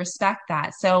to really respect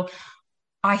that. So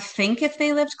I think if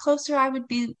they lived closer, I'd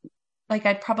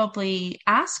probably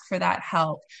ask for that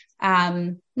help.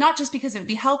 Not just because it would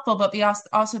be helpful, but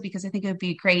also because I think it would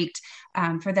be great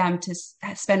for them to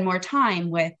spend more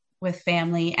time with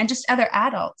family and just other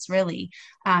adults, really.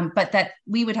 But that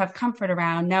we would have comfort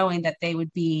around knowing that they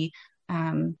would be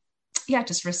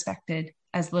just respected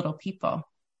as little people.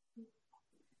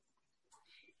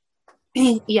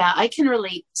 Yeah, I can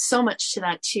relate so much to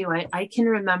that too. I can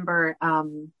remember,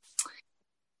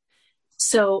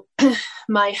 so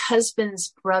my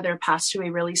husband's brother passed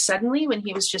away really suddenly when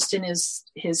he was just in his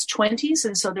 20s.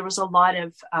 And so there was a lot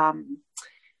of,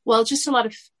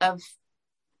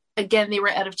 again, they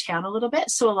were out of town a little bit.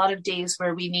 So a lot of days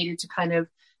where we needed to kind of,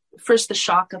 first the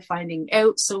shock of finding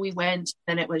out. So we went,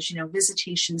 then it was,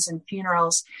 visitations and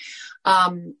funerals,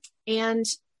 and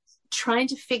trying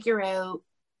to figure out,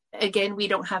 again, we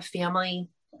don't have family,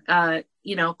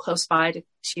 close by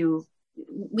to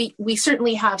we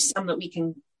certainly have some that we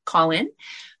can call in,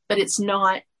 but it's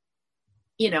not,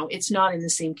 it's not in the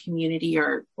same community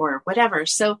or whatever.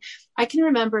 So I can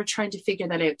remember trying to figure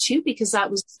that out too, because that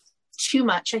was too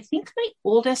much. I think we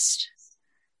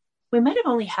might have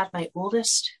only had my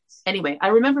oldest. Anyway, I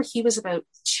remember he was about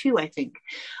 2, I think.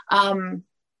 And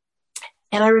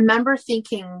I remember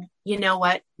thinking, you know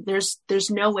what, there's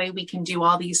no way we can do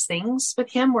all these things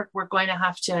with him. We're going to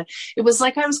have to, it was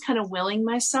like I was kind of willing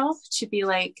myself to be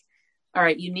like, all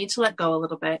right, you need to let go a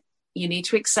little bit. You need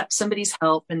to accept somebody's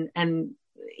help and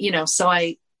so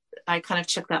I kind of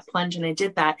took that plunge and I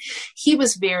did that. He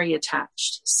was very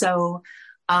attached. So,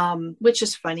 which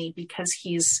is funny because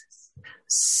he's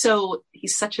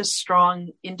such a strong,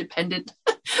 independent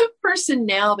person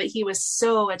now, but he was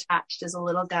so attached as a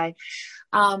little guy.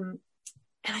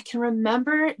 And I can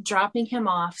remember dropping him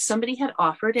off. Somebody had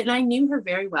offered, and I knew her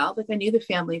very well. Like I knew the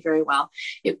family very well.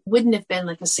 It wouldn't have been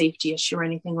like a safety issue or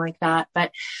anything like that.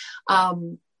 But I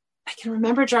can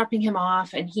remember dropping him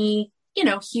off, and he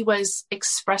was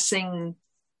expressing,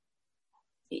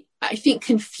 I think,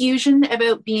 confusion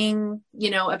about being,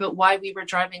 about why we were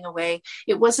driving away.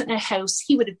 It wasn't a house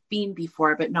he would have been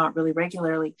before, but not really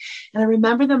regularly. And I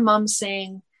remember the mom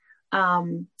saying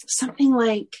something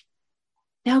like,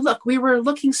 "Now look, we were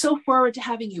looking so forward to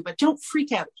having you, but don't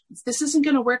freak out. This isn't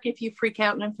going to work if you freak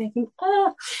out." And I'm thinking,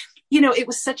 it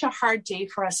was such a hard day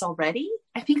for us already.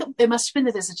 I think it must have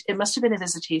been a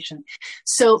visitation.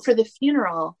 So for the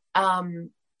funeral, I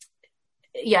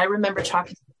remember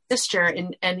talking to my sister,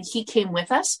 and he came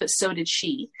with us, but so did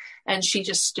she. And she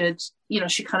just stood,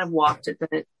 she kind of walked at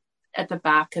the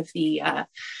back of the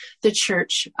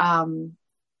church.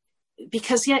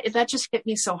 Because that just hit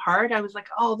me so hard. I was like,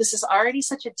 oh, this is already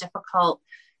such a difficult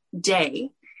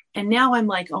day. And now I'm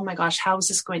like, oh my gosh, how is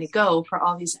this going to go for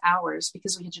all these hours?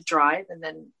 Because we had to drive and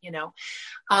then,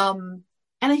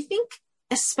 and I think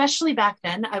especially back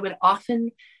then, I would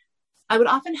often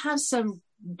have some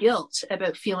guilt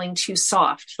about feeling too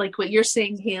soft. Like what you're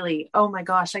saying, Haley, oh my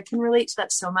gosh, I can relate to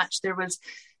that so much. There was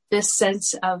this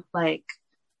sense of like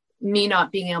me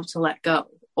not being able to let go,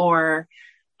 or,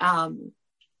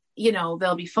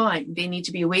 they'll be fine. They need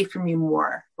to be away from you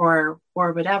more or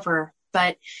whatever.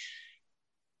 But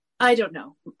I don't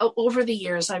know. Over the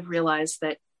years, I've realized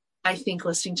that I think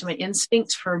listening to my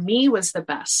instinct for me was the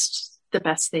best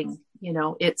thing.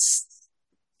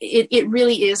 It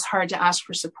really is hard to ask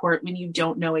for support when you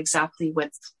don't know exactly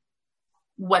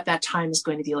what that time is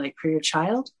going to be like for your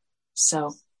child.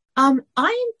 So, I'm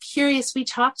curious. We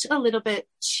talked a little bit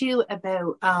too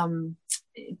about,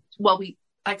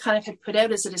 I kind of had put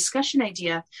out as a discussion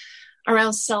idea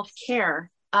around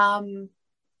self-care.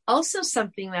 Also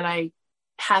something that I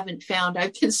haven't found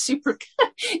I've been super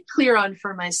clear on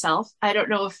for myself. I don't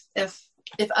know if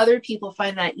other people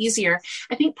find that easier.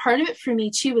 I think part of it for me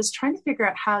too is trying to figure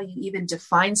out how you even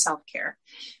define self-care,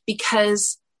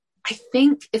 because I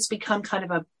think it's become kind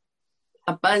of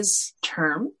a buzz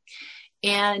term.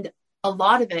 And a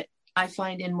lot of it I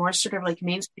find in more sort of like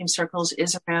mainstream circles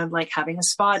is around like having a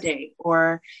spa day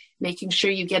or making sure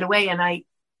you get away. And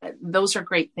those are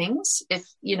great things if,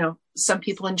 some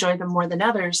people enjoy them more than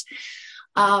others.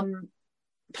 But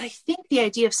I think the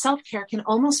idea of self-care can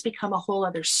almost become a whole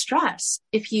other stress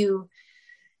if you're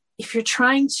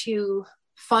trying to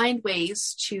find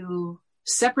ways to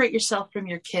separate yourself from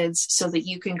your kids so that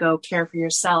you can go care for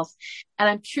yourself. And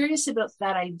I'm curious about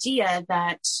that idea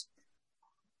that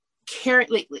care,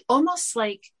 almost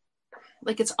like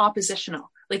it's oppositional.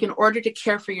 Like in order to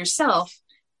care for yourself,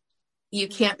 you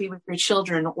can't be with your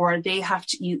children, or they have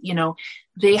to,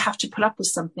 they have to put up with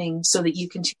something so that you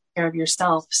can take care of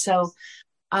yourself. So,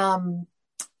 I've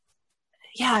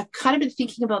kind of been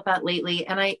thinking about that lately.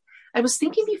 And I was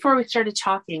thinking before we started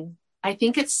talking, I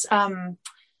think it's,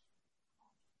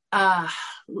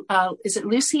 is it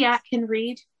Lucy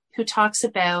Atkin-Reed who talks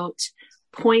about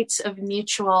points of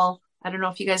mutual, I don't know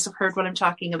if you guys have heard what I'm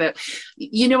talking about.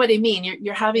 You know what I mean?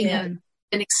 You're having an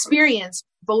experience.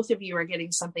 Both of you are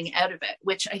getting something out of it,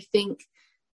 which I think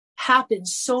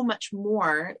happens so much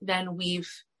more than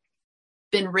we've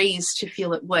been raised to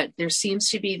feel it would. There seems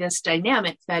to be this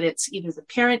dynamic that it's either the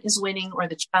parent is winning or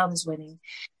the child is winning.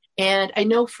 And I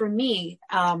know for me,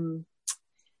 2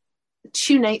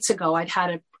 nights ago, I'd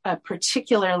had a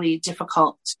particularly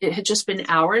difficult, it had just been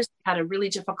hours, had a really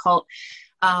difficult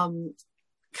kind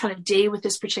of day with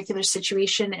this particular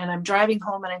situation. And I'm driving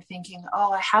home and I'm thinking,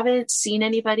 oh, I haven't seen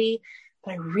anybody,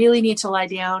 but I really need to lie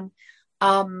down.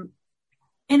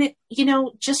 And it,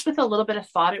 just with a little bit of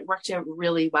thought, it worked out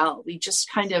really well. We just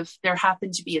there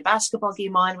happened to be a basketball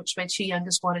game on, which my 2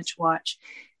 youngest wanted to watch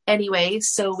anyway.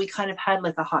 So we kind of had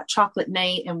like a hot chocolate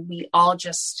night, and we all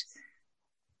just,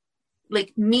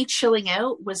 like, me chilling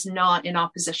out was not in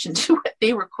opposition to it.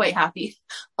 They were quite happy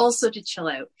also to chill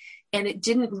out. And it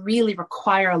didn't really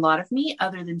require a lot of me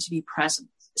other than to be present.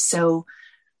 So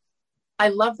I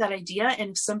love that idea.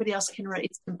 And if somebody else can write,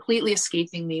 it's completely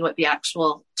escaping me what the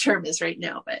actual term is right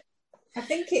now. But I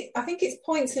think it's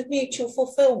points of mutual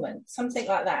fulfillment, something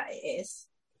like that. It is,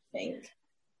 I think.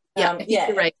 I think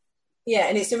you're right. Yeah,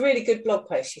 and it's a really good blog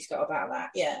post she's got about that.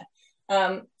 Yeah,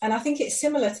 and I think it's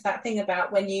similar to that thing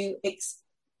about when you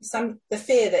the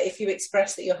fear that if you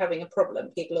express that you're having a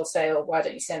problem, people will say, oh, why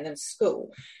don't you send them to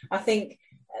school? I think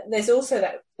there's also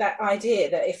that idea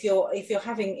that if you're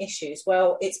having issues,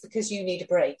 well, it's because you need a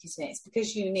break, isn't it? It's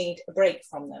because you need a break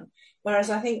from them. Whereas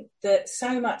I think that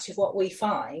so much of what we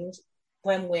find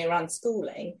when we're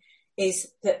unschooling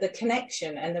is that the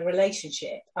connection and the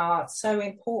relationship are so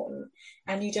important,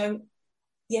 and you don't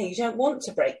want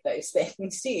to break those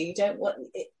things, do you? You don't want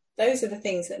it. Those are the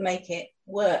things that make it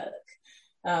work.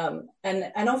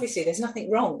 And obviously there's nothing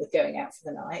wrong with going out for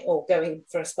the night or going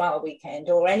for a spa weekend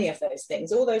or any of those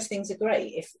things. All those things are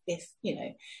great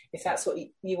if that's what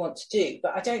you want to do.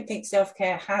 But I don't think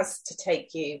self-care has to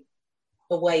take you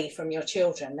away from your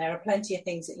children. There are plenty of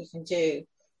things that you can do,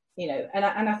 and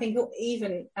I think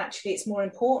even actually it's more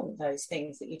important, those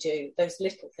things that you do, those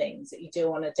little things that you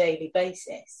do on a daily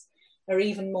basis are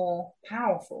even more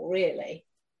powerful, really.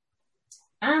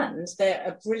 And they're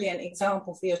a brilliant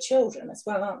example for your children as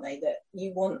well, aren't they? That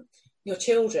you want your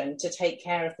children to take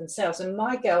care of themselves. And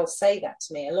my girls say that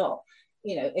to me a lot.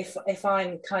 If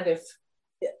I'm kind of,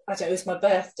 I don't know, it was my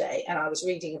birthday and I was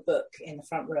reading a book in the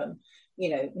front room,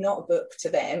 not a book to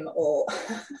them or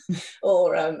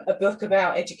a book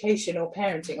about education or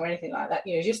parenting or anything like that,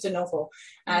 just a novel.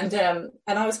 And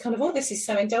I was kind of, oh, this is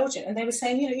so indulgent. And they were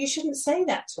saying, you shouldn't say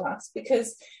that to us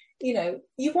because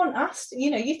you want us,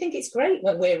 you think it's great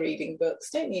when we're reading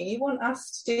books, don't you? You want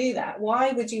us to do that.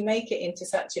 Why would you make it into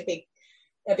such a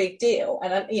big deal?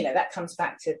 And, that comes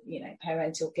back to,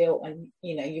 parental guilt, and,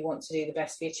 you want to do the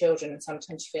best for your children. And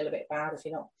sometimes you feel a bit bad if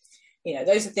you're not,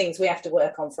 those are things we have to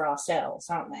work on for ourselves,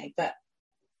 aren't they? But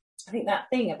I think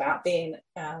that thing about being,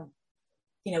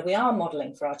 we are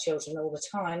modelling for our children all the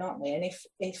time, aren't we? And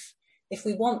if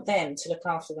we want them to look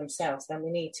after themselves, then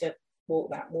we need to walk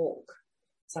that walk.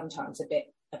 Sometimes a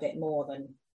bit more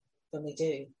than we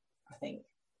do, I think.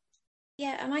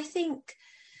 Yeah, and I think,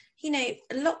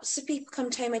 lots of people come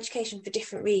to home education for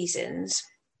different reasons.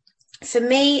 For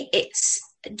me, it's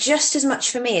just as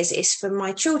much for me as it is for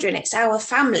my children. It's our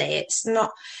family.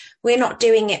 We're not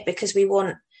doing it because we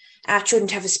want our children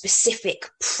to have a specific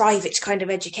private kind of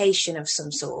education of some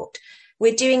sort.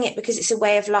 We're doing it because it's a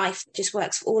way of life that just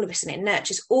works for all of us, and it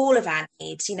nurtures all of our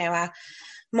needs, our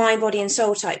mind, body and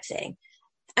soul type thing.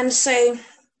 And so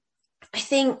I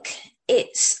think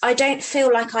I don't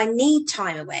feel like I need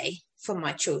time away from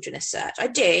my children as such. I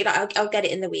do, I'll get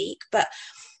it in the week. But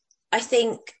I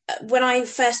think when I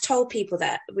first told people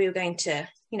that we were going to,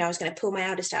 I was going to pull my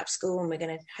eldest out of school and we're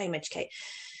going to home educate,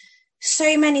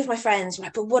 so many of my friends were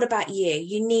like, but what about you?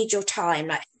 You need your time.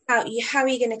 Like, how are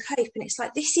you going to cope? And it's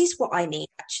like, this is what I need,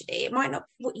 actually. It might not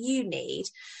be what you need.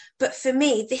 But for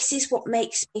me, this is what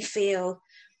makes me feel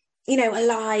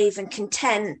alive and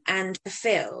content and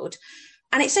fulfilled.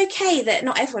 And it's okay that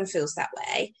not everyone feels that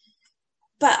way.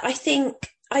 But I think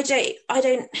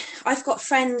I've got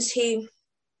friends who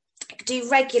do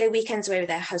regular weekends away with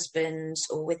their husbands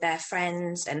or with their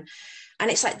friends. And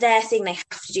it's like their thing they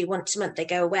have to do once a month. They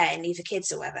go away and leave the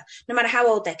kids or whatever, no matter how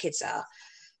old their kids are.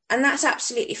 And that's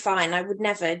absolutely fine. I would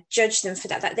never judge them for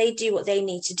that they do what they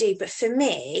need to do. But for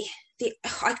me,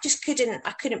 I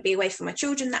couldn't be away from my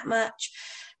children that much.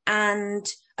 And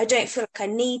I don't feel like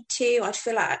I need to. I'd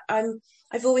feel like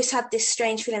I've always had this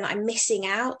strange feeling that I'm missing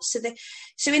out.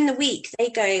 So in the week they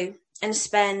go and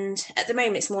spend, at the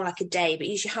moment it's more like a day, but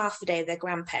usually half a day with their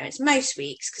grandparents most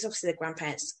weeks, because obviously their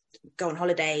grandparents go on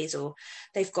holidays or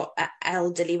they've got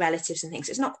elderly relatives and things.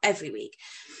 It's not every week.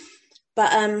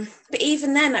 But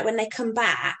even then, like when they come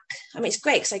back, I mean, it's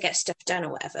great because I get stuff done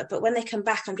or whatever, but when they come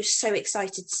back, I'm just so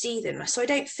excited to see them. So I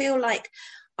don't feel like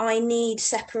I need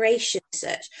separation as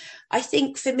such. I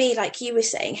think for me, like you were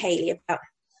saying, Hayley, about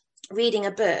reading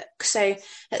a book. So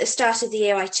at the start of the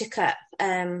year, I took up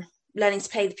learning to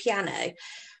play the piano,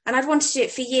 and I'd wanted to do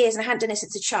it for years, and I hadn't done it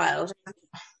since a child.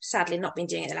 Sadly, not been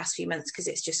doing it the last few months because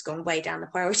it's just gone way down the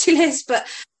priority list. But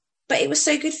it was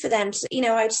so good for them. To,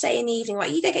 I'd say in the evening,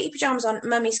 like, you go get your pajamas on,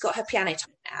 Mummy's got her piano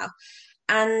time now.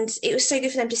 And it was so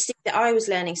good for them to see that I was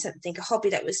learning something, a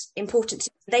hobby that was important to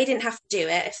them. They didn't have to do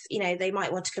it. If, they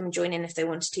might want to come and join in if they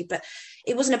wanted to, but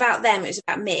it wasn't about them. It was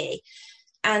about me.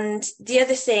 And the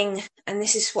other thing, and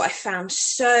this is what I found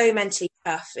so mentally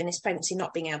tough in this pregnancy,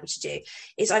 not being able to do,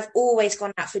 is I've always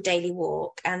gone out for a daily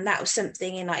walk. And that was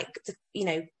something in like,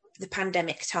 the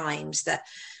pandemic times that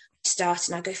I started,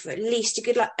 and I go for at least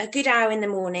a good hour in the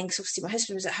morning, because obviously my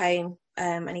husband was at home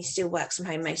and he still works from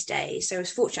home most days. So I was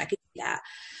fortunate I could do that.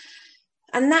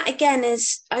 And that again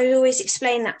is, I always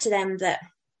explain that to them that,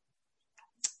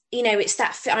 it's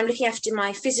that I'm looking after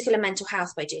my physical and mental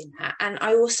health by doing that. And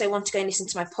I also want to go and listen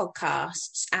to my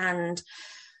podcasts, and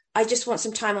I just want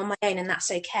some time on my own, and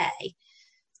that's okay.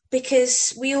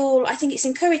 because I think it's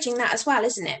encouraging that as well,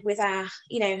 isn't it, with our,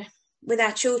 with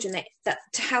our children, that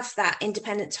to have that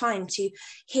independent time to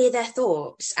hear their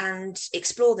thoughts and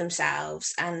explore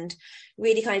themselves and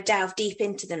really kind of delve deep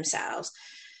into themselves.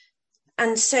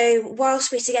 And so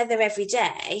whilst we're together every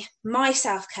day, my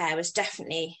self-care is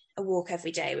definitely a walk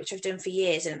every day, which I've done for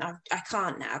years, and I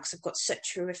can't now because I've got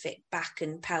such horrific back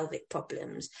and pelvic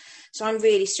problems. So I'm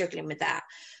really struggling with that.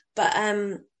 But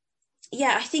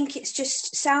I think it's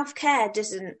just self-care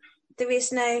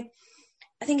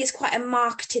I think it's quite a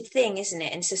marketed thing, isn't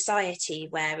it, in society,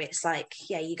 where it's like,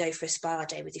 you go for a spa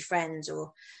day with your friends,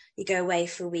 or you go away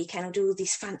for a weekend or do all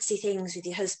these fancy things with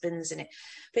your husbands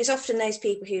but it's often those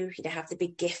people who have the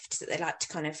big gifts that they like to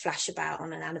kind of flash about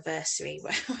on an anniversary,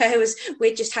 whereas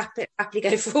we'd just happily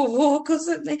go for a walk or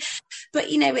something. But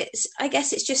I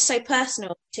guess it's just so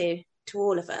personal to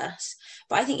all of us.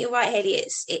 But I think you're right, Hayley,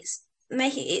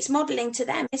 it's modeling to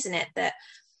them, isn't it, that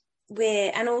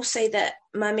and also that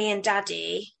mummy and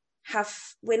daddy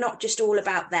we're not just all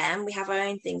about them, we have our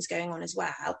own things going on as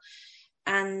well,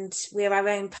 and we're our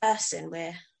own person.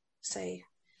 I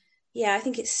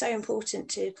think it's so important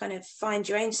to kind of find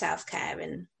your own self-care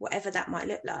and whatever that might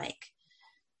look like.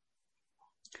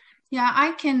 Yeah,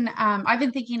 I've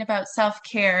been thinking about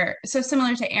self-care. So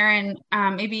similar to Erin,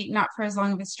 maybe not for as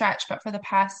long of a stretch, but for the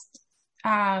past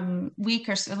week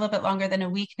or so, a little bit longer than a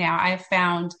week now, I've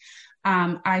found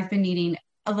I've been needing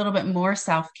a little bit more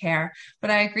self-care.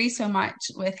 But I agree so much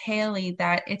with Hayley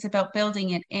that it's about building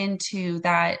it into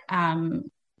that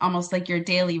almost like your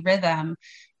daily rhythm,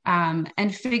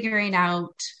 and figuring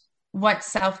out what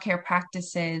self-care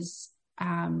practices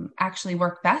actually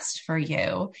work best for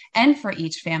you and for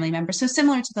each family member. So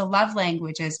similar to the love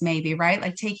languages, maybe, right?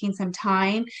 Like taking some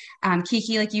time.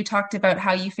 Kiki, like you talked about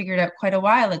how you figured out quite a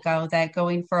while ago that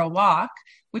going for a walk,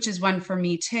 which is one for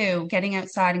me too, getting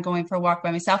outside and going for a walk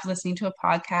by myself, listening to a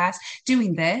podcast,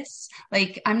 doing this.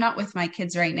 Like, I'm not with my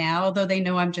kids right now, although they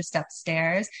know I'm just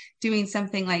upstairs, doing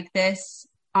something like this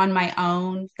on my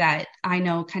own that I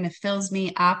know kind of fills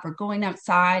me up, or going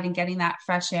outside and getting that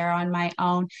fresh air on my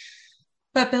own.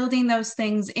 But building those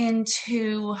things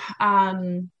into,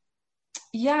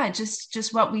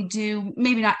 just what we do,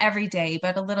 maybe not every day,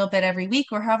 but a little bit every week,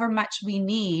 or however much we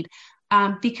need.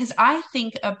 Because I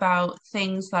think about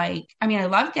things like, I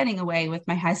love getting away with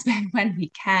my husband when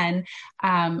we can,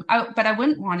 but I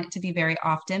wouldn't want it to be very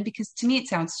often, because to me it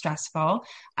sounds stressful,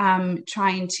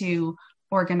 trying to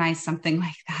organize something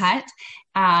like that.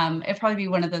 It'd probably be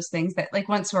one of those things that, like,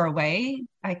 once we're away,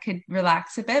 I could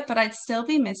relax a bit, but I'd still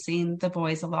be missing the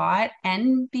boys a lot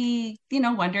and be,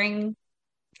 wondering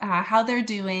how they're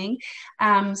doing.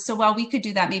 So while we could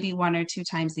do that maybe 1 or 2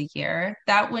 times a year,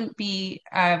 that wouldn't be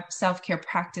a self-care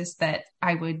practice that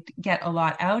I would get a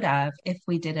lot out of if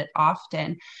we did it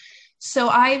often. So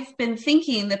I've been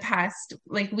thinking the past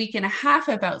week and a half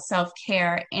about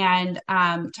self-care, and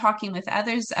talking with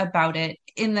others about it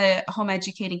in the home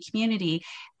educating community.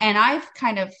 And I've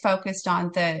kind of focused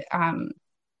on the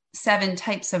 7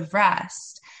 types of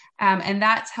rest. And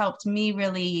that's helped me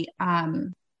really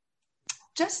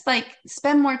just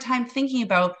spend more time thinking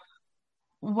about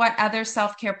what other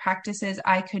self-care practices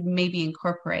I could maybe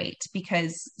incorporate,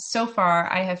 because so far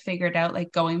I have figured out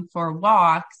going for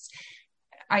walks.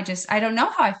 I don't know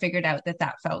how I figured out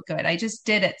that felt good. I just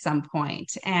did at some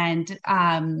point. And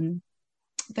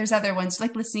there's other ones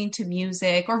like listening to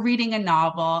music or reading a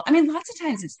novel. Lots of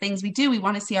times it's things we do, we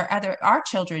want to see our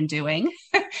children doing.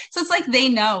 So it's like they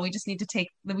know, we just need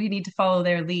to follow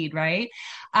their lead, right?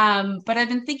 But I've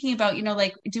been thinking about,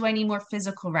 do I need more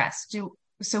physical rest?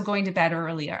 So going to bed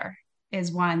earlier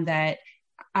is one that,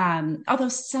 although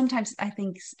sometimes I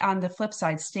think on the flip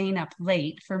side, staying up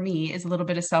late for me is a little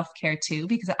bit of self-care too,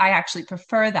 because I actually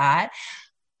prefer that.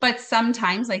 But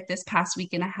sometimes, like this past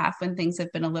week and a half, when things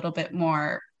have been a little bit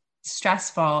more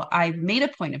stressful, I've made a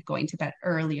point of going to bed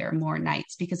earlier more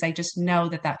nights, because I just know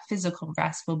that physical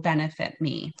rest will benefit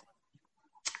me.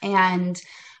 And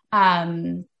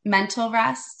mental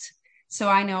rest. So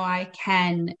I know I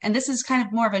can, and this is kind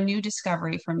of more of a new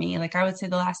discovery for me. I would say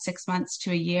the last 6 months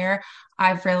to a year,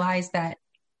 I've realized that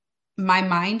my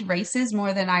mind races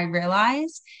more than I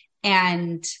realize.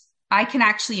 And I can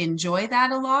actually enjoy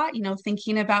that a lot,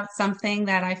 thinking about something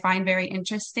that I find very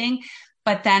interesting,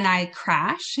 but then I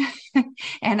crash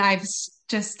and I've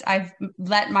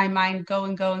let my mind go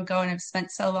and go and go. And I've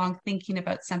spent so long thinking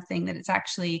about something that it's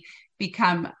actually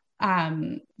become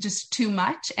just too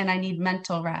much, and I need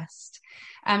mental rest.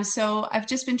 So I've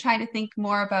just been trying to think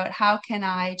more about how can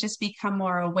I just become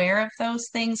more aware of those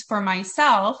things for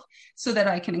myself so that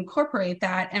I can incorporate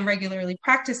that and regularly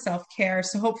practice self-care.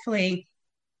 So hopefully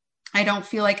I don't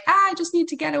feel like, I just need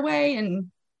to get away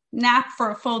and nap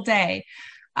for a full day.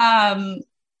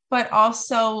 But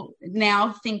also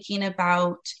now thinking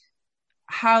about,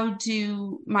 how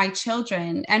do my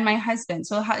children and my husband,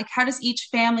 so how does each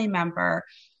family member,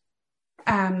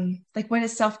 what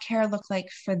does self-care look like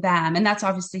for them? And that's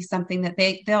obviously something that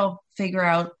they'll figure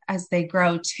out as they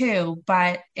grow too,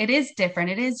 but it is different.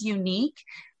 It is unique.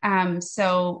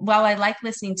 So while I like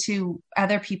listening to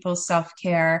other people's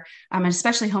self-care, and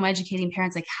especially home educating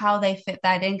parents, like how they fit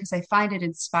that in, because I find it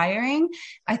inspiring,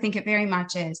 I think it very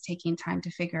much is taking time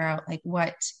to figure out like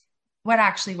what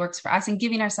actually works for us and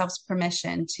giving ourselves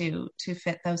permission to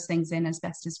fit those things in as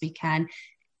best as we can.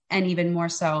 And even more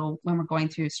so when we're going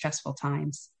through stressful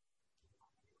times.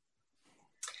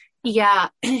 Yeah.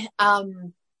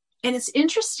 And it's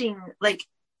interesting,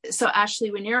 so Ashley,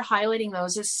 when you're highlighting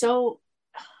those,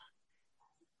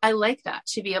 I like that,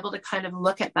 to be able to kind of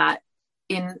look at that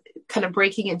in kind of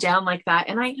breaking it down like that.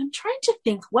 And I am trying to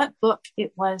think what book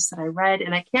it was that I read,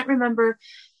 and I can't remember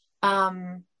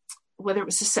whether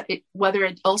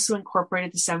it also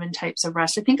incorporated the 7 types of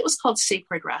rest. I think it was called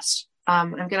Sacred Rest.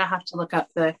 I'm going to have to look up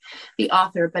the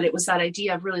author, but it was that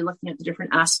idea of really looking at the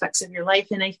different aspects of your life.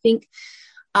 And I think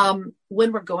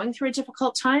when we're going through a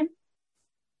difficult time,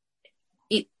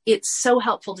 it's so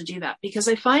helpful to do that, because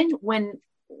I find when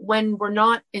we're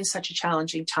not in such a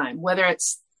challenging time, whether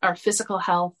it's our physical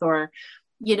health or,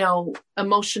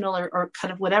 emotional or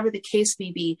kind of whatever the case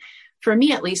may be, for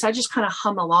me, at least, I just kind of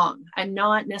hum along. I'm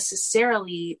not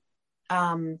necessarily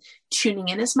tuning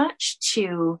in as much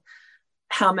to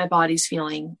how my body's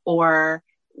feeling or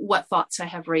what thoughts I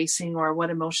have racing or what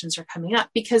emotions are coming up,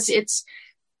 because it's,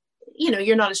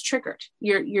 you're not as triggered.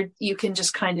 You can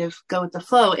just kind of go with the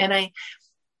flow. And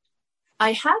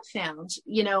I have found,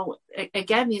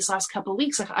 again, these last couple of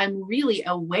weeks, I'm really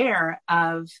aware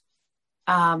of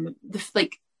a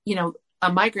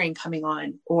migraine coming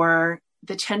on, or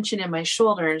the tension in my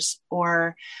shoulders,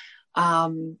 or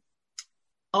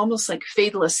almost like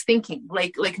fatalist thinking,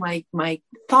 like my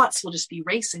thoughts will just be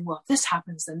racing. Well, if this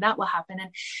happens, then that will happen.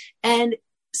 And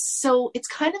so it's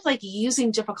kind of like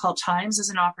using difficult times as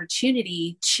an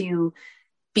opportunity to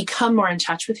become more in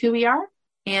touch with who we are.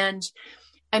 And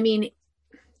I mean,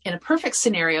 in a perfect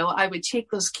scenario, I would take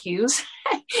those cues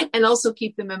and also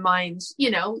keep them in mind,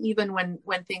 even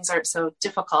when things aren't so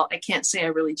difficult. I can't say I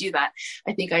really do that.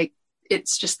 I think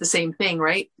it's just the same thing,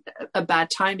 right? A bad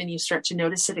time and you start to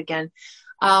notice it again.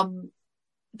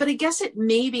 But I guess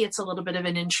it's a little bit of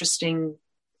an interesting,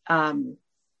 I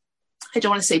don't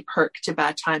want to say perk to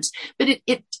bad times, but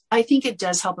I think it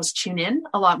does help us tune in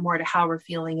a lot more to how we're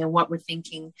feeling and what we're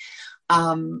thinking,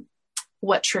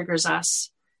 what triggers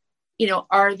us.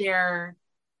 Are there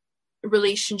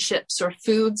relationships or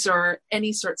foods or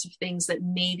any sorts of things that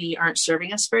maybe aren't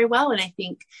serving us very well? And I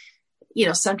think,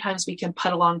 sometimes we can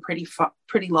put along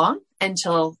pretty long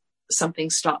until something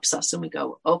stops us and we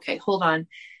go, okay, hold on.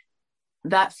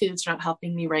 That food's not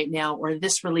helping me right now, or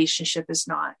this relationship is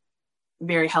not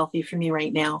very healthy for me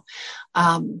right now.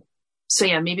 So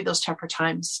yeah, maybe those tougher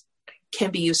times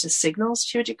can be used as signals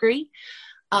to a degree.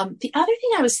 The other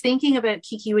thing I was thinking about,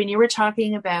 Kiki, when you were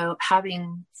talking about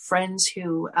having friends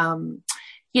who,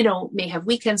 may have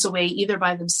weekends away either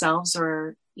by themselves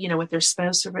or, with their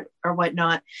spouse or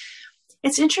whatnot.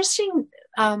 It's interesting.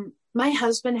 My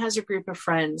husband has a group of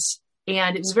friends,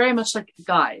 and it's very much like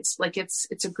guys, like it's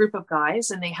a group of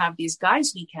guys, and they have these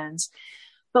guys weekends.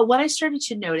 But what I started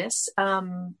to notice,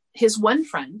 his one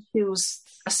friend, who's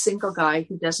a single guy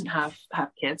who doesn't have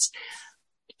kids,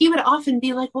 he would often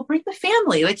be like, well, bring the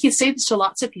family. Like he'd say this to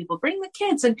lots of people, bring the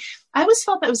kids. And I always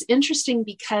felt that was interesting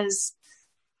because,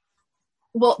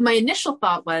 well, my initial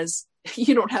thought was,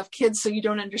 you don't have kids, so you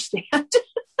don't understand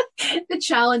the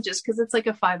challenges, because it's like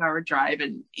a 5-hour drive.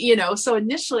 And, so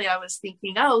initially I was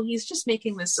thinking, oh, he's just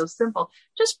making this so simple.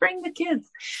 Just bring the kids.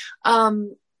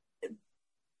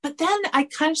 But then I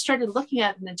kind of started looking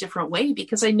at it in a different way,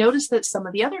 because I noticed that some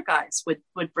of the other guys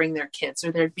would bring their kids,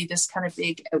 or there'd be this kind of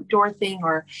big outdoor thing,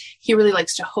 or he really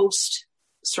likes to host,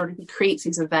 he creates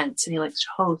these events and he likes to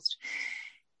host.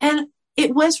 And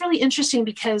it was really interesting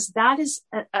because that is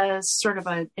a sort of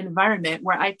an environment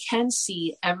where I can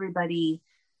see everybody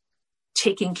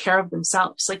taking care of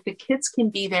themselves. Like the kids can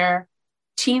be there,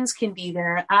 teens can be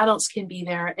there, adults can be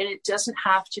there. And it doesn't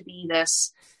have to be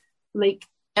this, like,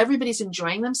 everybody's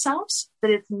enjoying themselves, but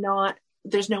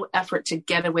there's no effort to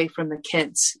get away from the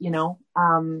kids,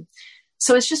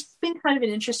 So it's just been kind of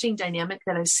an interesting dynamic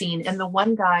that I've seen. And the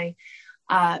one guy,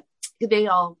 they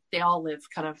all live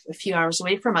kind of a few hours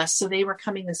away from us. So they were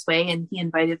coming this way, and he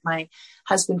invited my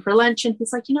husband for lunch, and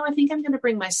he's like, I think I'm going to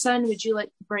bring my son. Would you like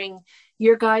to bring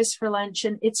your guys for lunch?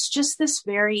 And it's just this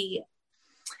very,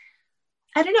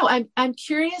 I don't know. I'm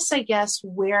curious, I guess,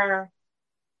 where,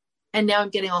 and now I'm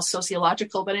getting all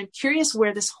sociological, but I'm curious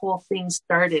where this whole thing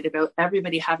started about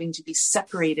everybody having to be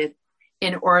separated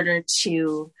in order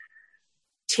to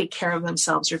take care of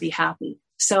themselves or be happy.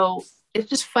 So it's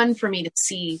just fun for me to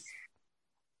see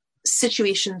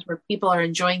situations where people are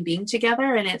enjoying being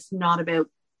together, and it's not about,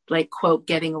 like, quote,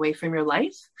 getting away from your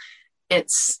life.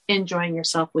 It's enjoying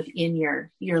yourself within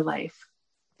your life.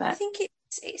 But I think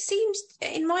it seems,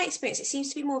 in my experience, it seems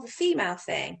to be more of a female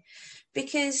thing,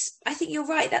 because I think you're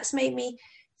right. That's made me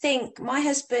think my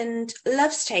husband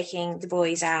loves taking the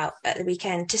boys out at the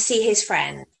weekend to see his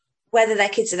friend, whether their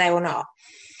kids are there or not.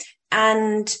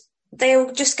 And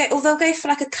they'll just go, or they'll go for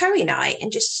like a curry night,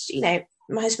 and just,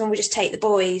 my husband would just take the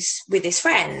boys with his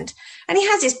friend, and he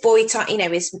has his boy time,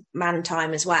 his man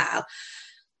time as well.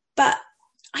 But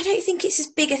I don't think it's as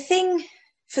big a thing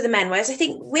for the men. Whereas I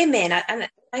think women, and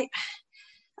I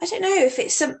don't know if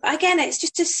it's again, it's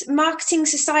just a marketing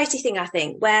society thing, I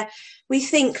think, where we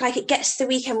think like it gets to the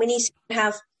weekend, we need to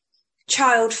have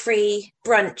child-free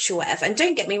brunch or whatever. And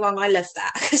don't get me wrong, I love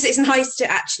that, because it's nice to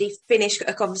actually finish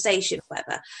a conversation or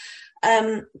whatever.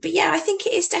 But yeah, I think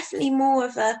it is definitely more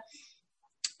of a,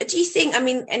 do you think,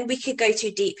 and we could go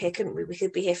too deep here, couldn't we? We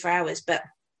could be here for hours, but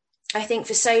I think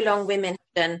for so long women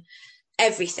have done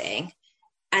everything,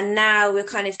 and now we're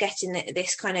kind of getting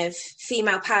this kind of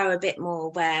female power a bit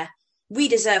more, where we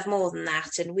deserve more than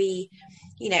that, and we,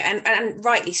 and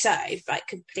rightly so, like,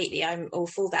 completely, I'm all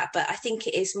for that. But I think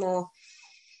it is more,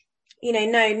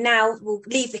 no, now we'll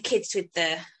leave the kids with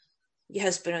your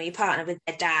husband or your partner with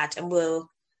their dad, and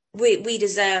we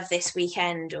deserve this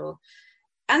weekend, and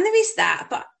there is that.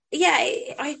 But yeah,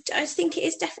 I think it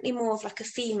is definitely more of like a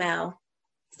female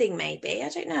thing, maybe. I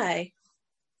don't know. I'm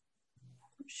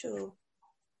sure.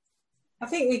 I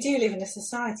think we do live in a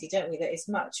society, don't we, that is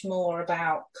much more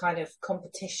about kind of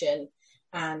competition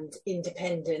and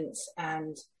independence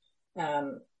and,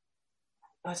 I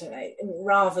don't know,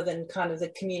 rather than kind of the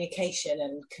communication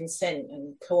and consent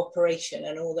and cooperation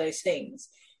and all those things.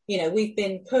 We've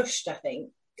been pushed, I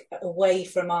think, away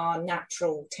from our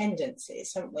natural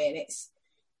tendencies, haven't we? And it's,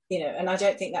 and I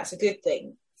don't think that's a good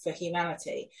thing for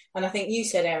humanity. And I think you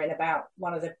said, Erin, about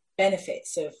one of the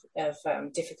benefits of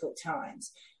difficult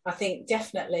times. I think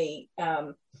definitely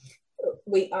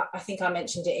I think I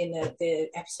mentioned it in the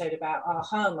episode about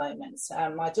aha moments.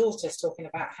 My daughter's talking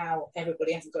about how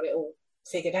everybody hasn't got it all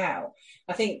figured out.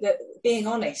 I think that being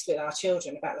honest with our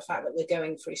children about the fact that we're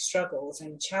going through struggles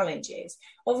and challenges,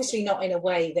 obviously not in a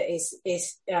way that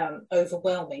is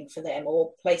overwhelming for them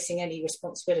or placing any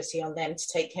responsibility on them to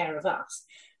take care of us,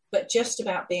 but just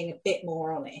about being a bit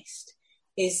more honest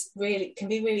can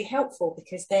be really helpful,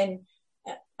 because then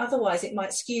otherwise it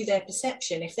might skew their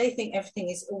perception. If they think everything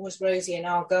is always rosy in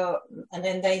our garden, and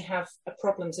then they have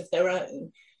problems of their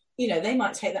own, they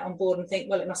might take that on board and think,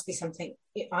 well, it must be something,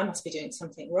 I must be doing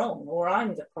something wrong, or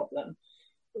I'm the problem,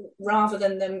 rather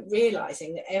than them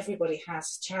realizing that everybody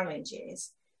has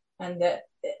challenges, and that,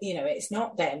 it's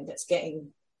not them that's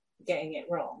getting it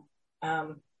wrong.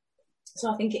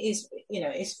 So I think it is,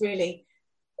 it's really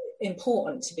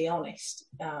important to be honest,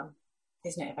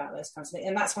 isn't it, about those kinds of things?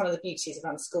 And that's one of the beauties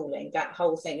of unschooling, that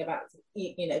whole thing about,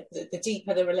 the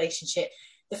deeper the relationship,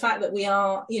 the fact that we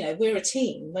are, we're a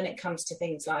team when it comes to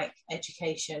things like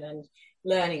education and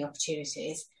learning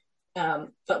opportunities,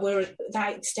 but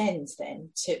that extends then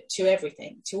to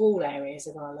everything, to all areas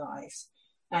of our lives.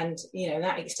 And,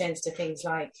 that extends to things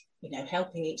like,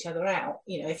 helping each other out.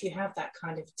 If you have that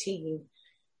kind of team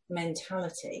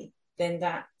mentality, then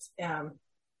that,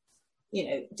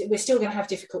 we're still going to have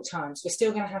difficult times, we're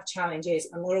still going to have challenges,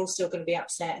 and we're all still going to be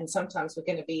upset, and sometimes we're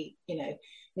going to be,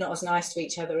 not as nice to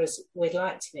each other as we'd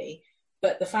like to be.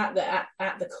 But the fact that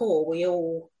at the core we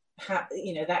all have,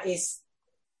 that is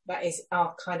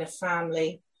our kind of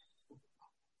family,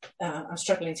 I'm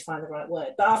struggling to find the right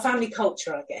word, but our family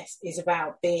culture, I guess, is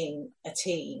about being a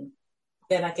team.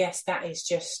 Then I guess that is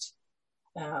just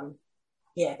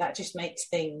that just makes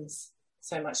things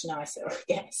so much nicer, I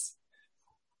guess.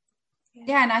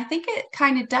 Yeah, and I think it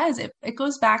kind of does. It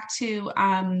goes back to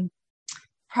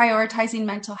prioritizing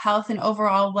mental health and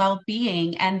overall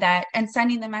well-being, and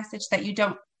sending the message that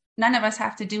none of us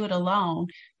have to do it alone.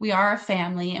 We are a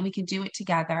family, and we can do it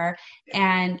together.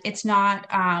 And it's not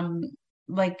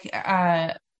like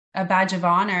a badge of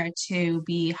honor to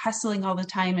be hustling all the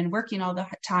time and working all the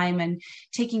time and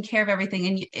taking care of everything.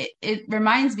 And it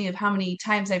reminds me of how many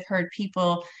times I've heard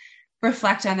people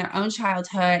reflect on their own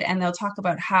childhood, and they'll talk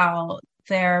about how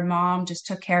their mom just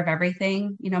took care of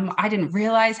everything. You know, I didn't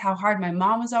realize how hard my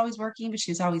mom was always working, but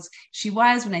she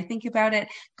was, when I think about it,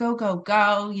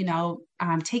 go, you know,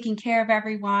 taking care of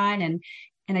everyone. And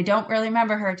I don't really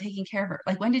remember her taking care of her.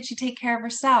 Like, when did she take care of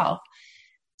herself?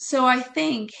 So I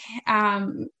think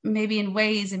maybe in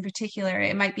ways in particular,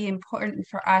 it might be important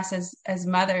for us as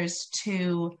mothers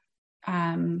to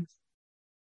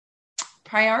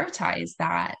prioritize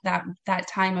that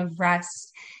time of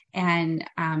rest and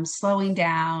slowing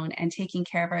down and taking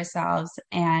care of ourselves,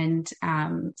 and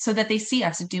so that they see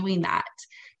us doing that,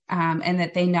 and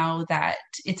that they know that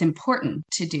it's important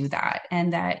to do that,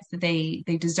 and that they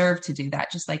deserve to do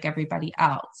that just like everybody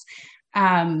else.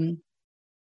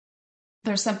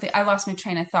 There's something, I lost my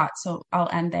train of thought, so I'll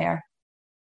end there.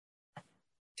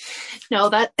 No,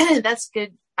 that's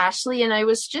good, Ashley. And I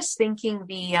was just thinking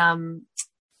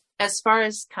as far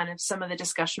as kind of some of the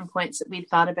discussion points that we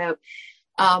thought about,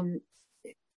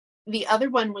 the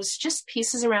other one was just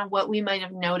pieces around what we might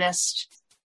have noticed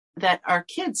that our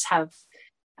kids have.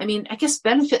 I mean, I guess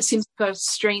benefit seems like a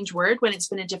strange word when it's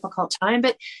been a difficult time,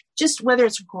 but just whether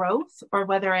it's growth or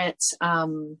whether it's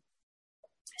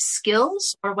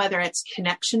skills or whether it's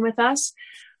connection with us.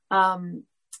 I'm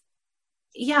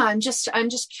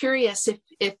just curious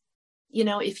if you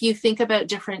know, if you think about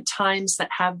different times that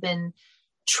have been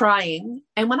trying.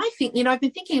 And when I think, you know, I've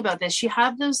been thinking about this, you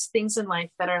have those things in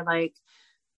life that are like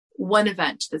one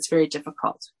event that's very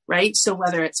difficult, right? So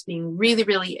whether it's being really,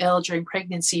 really ill during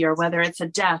pregnancy, or whether it's a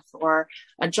death or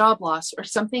a job loss or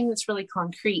something that's really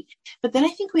concrete. But then I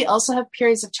think we also have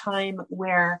periods of time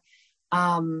where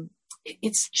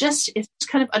it's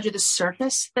kind of under the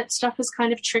surface that stuff is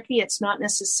kind of tricky. It's not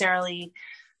necessarily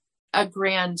a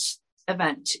grand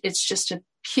event. It's just a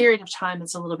period of time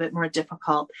that's a little bit more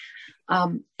difficult.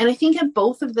 And I think in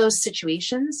both of those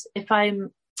situations,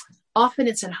 often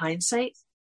it's in hindsight.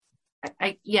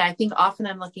 I think often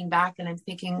I'm looking back and I'm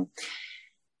thinking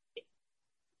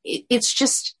it's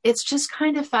just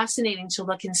kind of fascinating to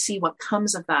look and see what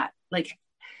comes of that. Like,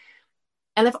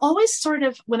 and I've always sort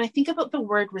of, when I think about the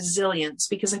word resilience,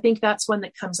 because I think that's one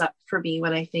that comes up for me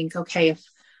when I think, okay,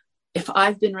 if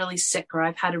I've been really sick or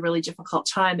I've had a really difficult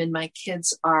time and my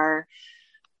kids are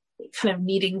kind of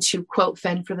needing to, quote,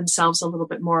 fend for themselves a little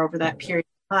bit more over that period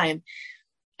of time.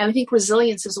 And I think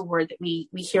resilience is a word that we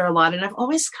hear a lot. And I've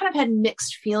always kind of had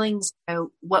mixed feelings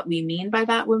about what we mean by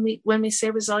that when we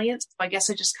say resilience. So I guess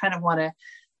I just kind of want to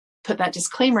put that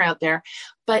disclaimer out there.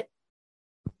 But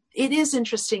it is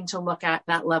interesting to look at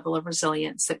that level of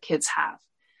resilience that kids have.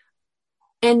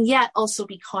 And yet also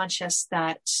be conscious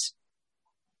that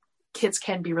kids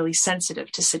can be really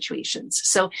sensitive to situations.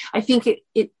 So I think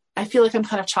I feel like I'm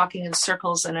kind of talking in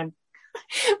circles,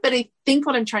 but I think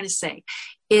what I'm trying to say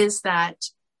is that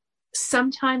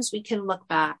sometimes we can look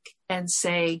back and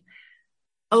say,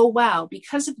 oh, wow,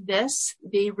 because of this,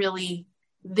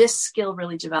 this skill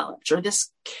really developed, or this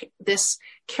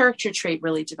character trait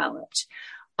really developed.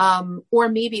 Or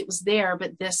maybe it was there,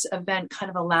 but this event kind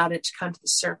of allowed it to come to the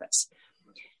surface.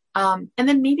 And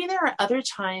then maybe there are other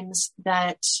times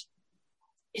that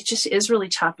it just is really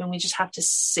tough, and we just have to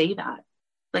say that.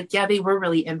 Like, yeah, they were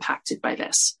really impacted by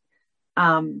this.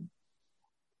 And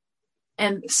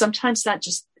sometimes that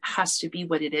just has to be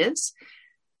what it is.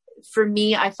 For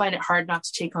me, I find it hard not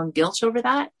to take on guilt over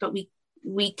that, but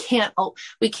we can't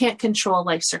control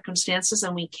life circumstances,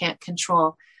 and we can't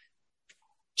control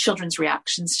children's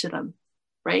reactions to them.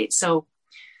 Right. So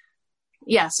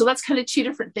yeah, so that's kind of two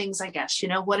different things, I guess. You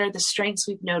know, what are the strengths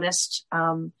we've noticed?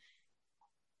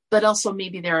 But also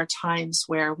maybe there are times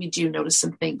where we do notice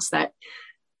some things that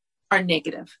are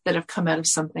negative that have come out of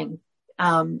something.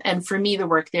 And for me, the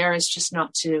work there is just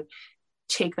not to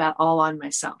take that all on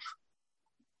myself.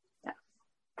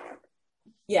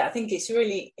 Yeah, I think it's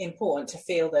really important to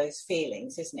feel those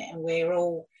feelings, isn't it? And we're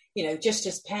all, you know, just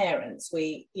as parents,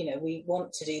 we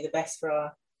want to do the best for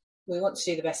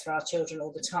our children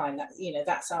all the time. That, you know,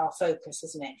 that's our focus,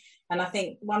 isn't it? And I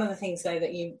think one of the things, though,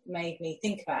 that you made me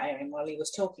think about, Erin, while you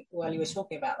were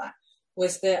talking about that,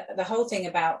 was the whole thing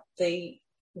about the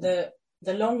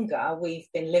longer we've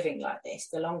been living like this,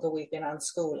 the longer we've been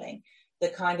unschooling, the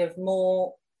kind of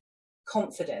more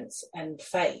confidence and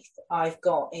faith I've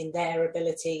got in their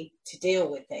ability to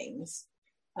deal with things,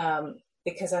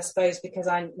 because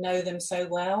I know them so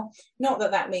well. Not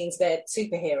that means they're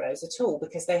superheroes at all,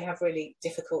 because they have really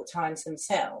difficult times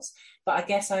themselves, but I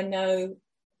guess I know,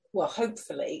 well,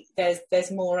 hopefully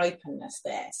there's more openness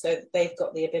there, so they've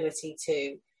got the ability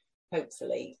to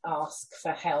hopefully ask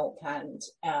for help and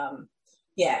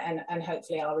and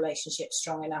hopefully our relationship's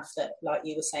strong enough that, like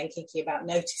you were saying, Kiki, about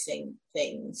noticing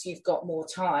things, you've got more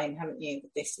time, haven't you,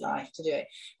 with this life to do it.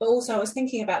 But also I was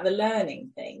thinking about the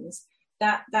learning things.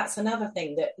 That's another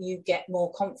thing, that you get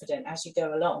more confident as you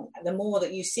go along. The more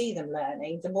that you see them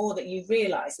learning, the more that you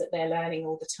realise that they're learning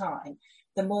all the time,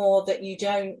 the more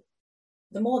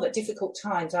that difficult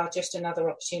times are just another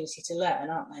opportunity to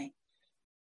learn, aren't they?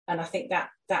 And I think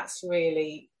that's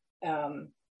really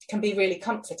can be really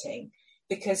comforting,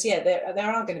 because there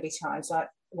are going to be times like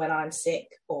when I'm sick,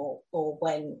 or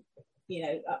when, you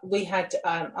know, we had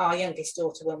our youngest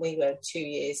daughter when we were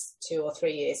 2 or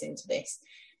 3 years into this,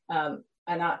 and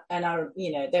I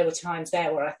you know, there were times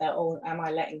there where I thought, oh, am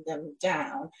I letting them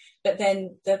down? But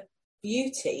then the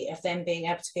beauty of them being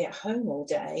able to be at home all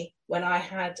day when I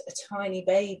had a tiny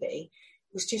baby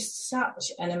was just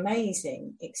such an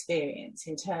amazing experience,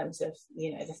 in terms of,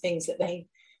 you know, the things that they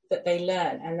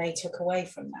learn and they took away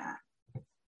from that.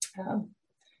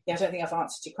 I don't think I've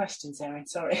answered your questions, Erin,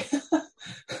 sorry.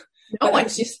 No,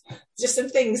 it's just some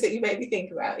things that you made me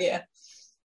think about. I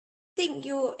think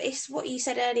it's what you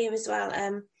said earlier as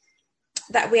well,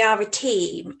 that we are a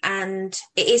team, and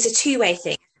it is a two-way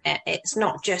thing. It's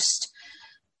not just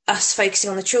us focusing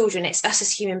on the children, it's us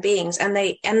as human beings, and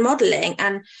modelling.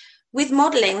 And with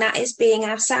modelling, that is being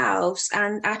ourselves,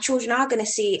 and our children are going to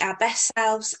see our best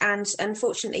selves, and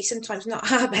unfortunately sometimes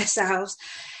not our best selves.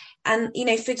 And, you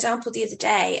know, for example, the other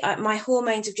day, my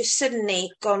hormones have just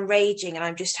suddenly gone raging, and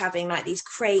I'm just having like these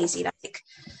crazy, like,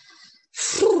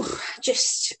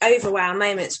 just overwhelmed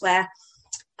moments where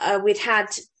we'd had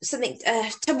something,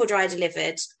 tumble dryer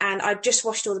delivered, and I'd just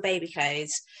washed all the baby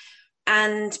clothes,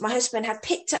 and my husband had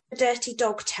picked up the dirty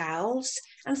dog towels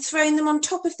and thrown them on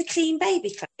top of the clean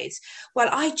baby clothes. Well,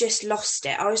 I just lost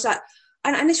it. I was like,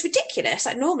 and it's ridiculous.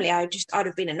 Like, normally I'd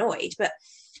have been annoyed,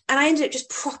 and I ended up just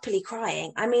properly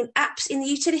crying. I mean, in the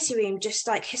utility room, just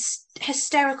like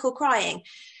hysterical crying.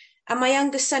 And my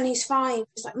youngest son, who's 5,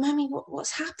 was like, Mummy,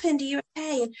 what's happened? Are you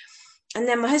okay? And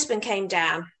then my husband came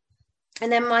down,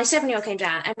 and then my 7-year-old came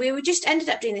down, and we just ended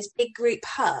up doing this big group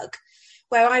hug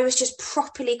where I was just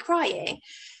properly crying.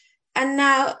 And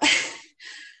now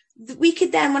we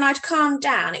could then, when I'd calmed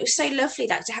down, it was so lovely,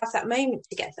 like, to have that moment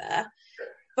together.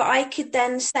 But I could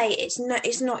then say,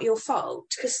 it's not your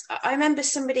fault. Because I remember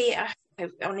somebody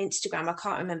on Instagram, I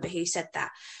can't remember who said that,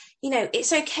 you know,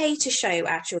 it's okay to show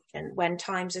our children when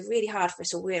times are really hard for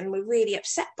us, or when we're really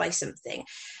upset by something.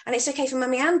 And it's okay for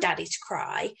Mummy and Daddy to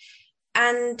cry.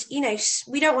 And, you know,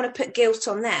 we don't want to put guilt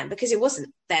on them, because it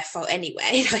wasn't their fault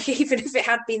anyway. Like, even if it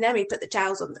had been them who put the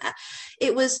towels on there,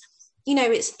 it was, you know,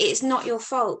 it's not your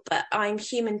fault, but I'm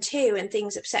human too, and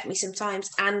things upset me sometimes,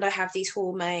 and I have these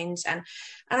hormones, and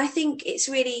I think it's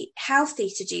really healthy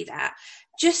to do that,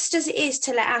 just as it is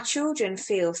to let our children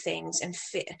feel things and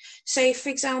feel. So, for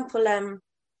example,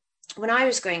 when I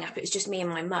was growing up, it was just me and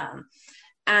my mum,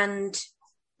 and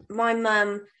my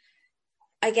mum,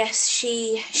 I guess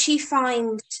she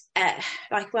finds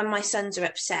like when my sons are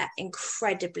upset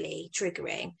incredibly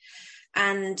triggering,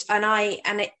 and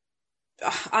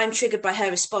I'm triggered by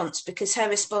her response, because her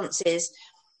response is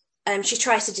she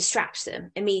tries to distract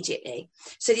them immediately.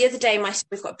 So the other day,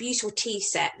 we've got a beautiful tea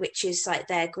set, which is like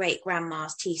their great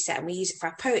grandma's tea set, and we use it for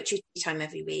our poetry time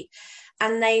every week.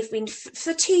 And they've been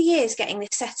for 2 years getting this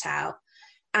set out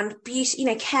and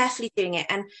carefully doing it.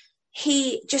 And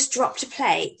he just dropped a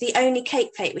plate, the only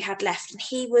cake plate we had left, and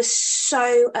he was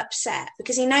so upset,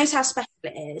 because he knows how special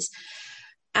it is.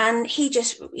 And he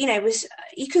just,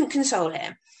 you couldn't console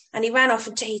him. And he ran off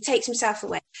until he takes himself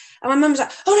away. And my mum was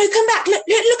like, oh no, come back,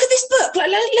 look at this book,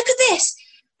 look at this.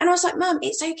 And I was like, Mum,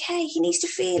 it's okay, he needs to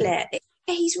feel it.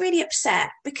 He's really upset,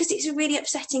 because it's a really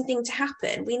upsetting thing to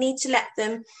happen. We need to let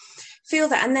them feel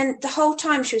that. And then the whole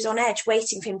time she was on edge,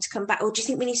 waiting for him to come back. Oh, do you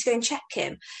think we need to go and check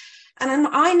him? And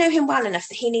I know him well enough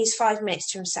that he needs 5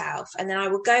 minutes to himself. And then I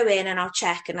will go in and I'll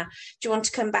check, and do you want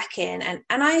to come back in? And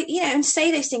I, and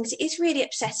say those things. It's really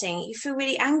upsetting. You feel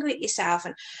really angry at yourself,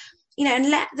 and, and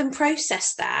let them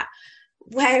process that.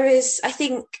 Whereas I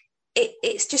think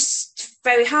it's just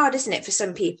very hard, isn't it, for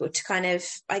some people to kind of,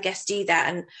 I guess, do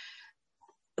that.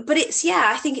 But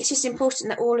I think it's just important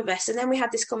that all of us, and then we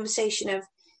had this conversation of,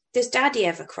 does Daddy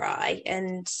ever cry?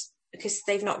 And because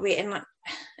they've not written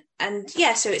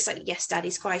so it's like, yes,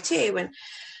 Daddy's cry too. And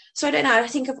so I don't know,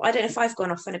 I don't know if I've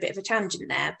gone off on a bit of a tangent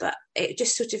there, but it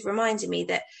just sort of reminded me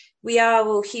that we are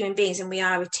all human beings, and we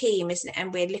are a team, isn't it?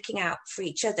 And we're looking out for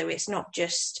each other. It's not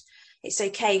just, it's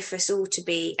okay for us all to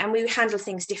be, and we handle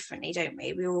things differently, don't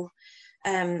we? We all,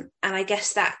 and I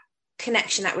guess that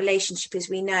connection, that relationship, is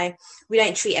we know we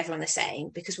don't treat everyone the same,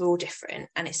 because we're all different,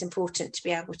 and it's important to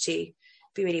be able to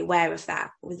be really aware of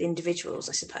that with individuals,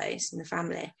 I suppose, in the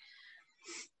family.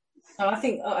 Oh, I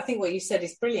think what you said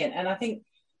is brilliant, and I think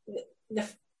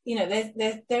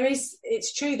there is.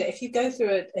 It's true that if you go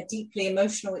through a deeply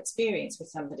emotional experience with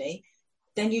somebody,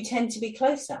 then you tend to be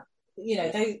closer.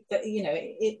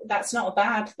 That's not a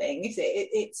bad thing, is it?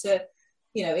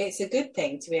 It's a good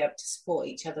thing to be able to support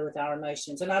each other with our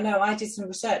emotions. And I know I did some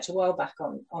research a while back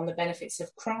on the benefits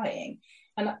of crying,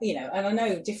 and I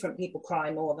know different people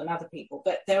cry more than other people,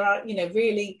 but there are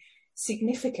really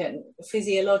significant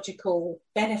physiological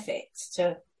benefits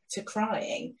to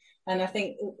crying. And I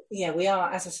think we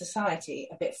are, as a society,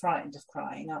 a bit frightened of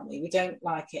crying, aren't we? We don't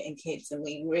like it in kids, and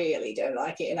we really don't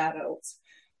like it in adults,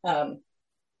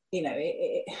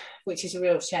 which is a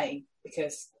real shame,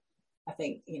 because I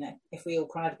think if we all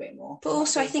cried a bit more. But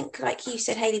also I think, like you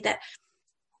said, Hayley, that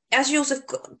as yours have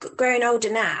grown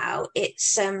older now,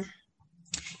 it's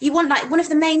you want, like, one of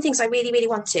the main things I really, really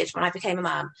wanted when I became a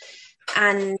mum,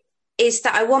 and is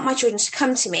that I want my children to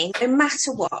come to me no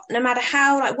matter what, no matter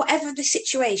how, like, whatever the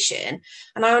situation,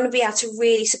 and I want to be able to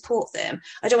really support them.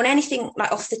 I don't want anything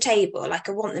like off the table. Like,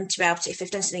 I want them to be able to, if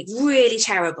they've done something really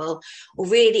terrible, or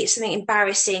really it's something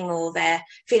embarrassing, or they're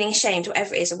feeling ashamed,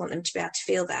 whatever it is, I want them to be able to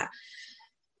feel that.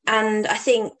 And I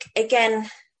think, again,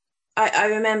 I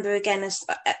remember, again,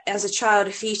 as a child,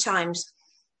 a few times,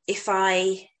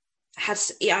 I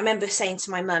remember saying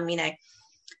to my mum,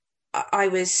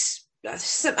 I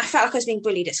felt like I was being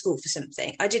bullied at school for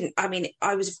something. I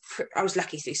was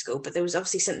lucky through school, but there was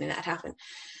obviously something that had happened.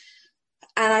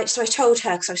 And so I told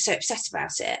her, because I was so upset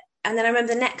about it. And then I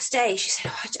remember the next day she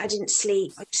said, I didn't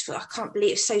sleep. I just thought, I can't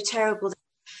believe it's so terrible.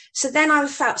 So then I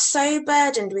felt so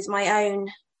burdened with my own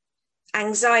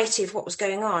anxiety of what was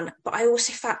going on. But I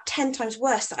also felt 10 times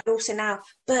worse that I'd also now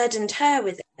burdened her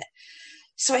with it.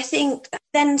 So I think I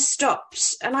then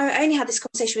stopped. And I only had this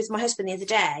conversation with my husband the other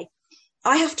day.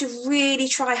 I have to really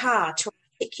try hard to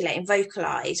articulate and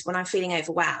vocalise when I'm feeling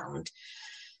overwhelmed,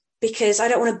 because I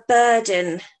don't want to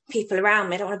burden people around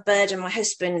me. I don't want to burden my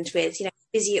husband with,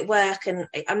 busy at work, and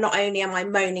I'm not only am I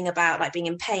moaning about like being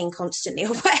in pain constantly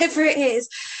or whatever it is,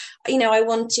 I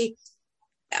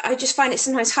just find it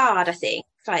sometimes hard, I think,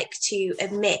 like, to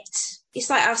admit.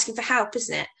 It's like asking for help,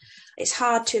 isn't it? It's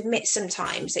hard to admit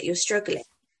sometimes that you're struggling,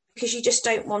 because you just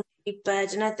don't want to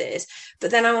burden others. But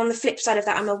then I'm on the flip side of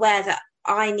that, I'm aware that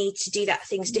I need to do that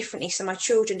things differently so my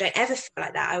children don't ever feel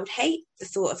like that. I would hate the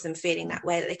thought of them feeling that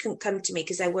way, that they couldn't come to me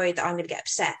because they're worried that I'm going to get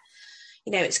upset.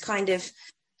 It's kind of,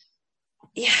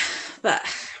 but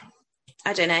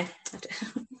I don't know.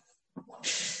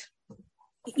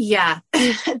 Yeah,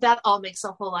 that all makes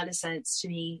a whole lot of sense to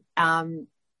me,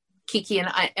 Kiki. And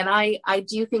I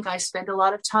do think I spend a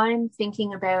lot of time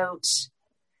thinking about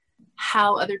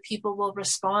how other people will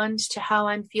respond to how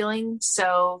I'm feeling.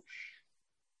 So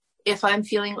if I'm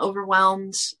feeling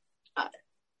overwhelmed,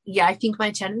 I think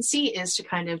my tendency is to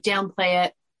kind of downplay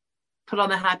it, put on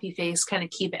the happy face, kind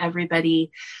of keep everybody,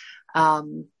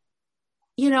 on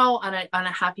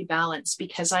a happy balance,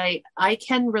 because I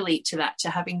can relate to that, to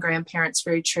having grandparents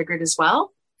very triggered as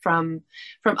well from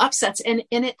upsets. And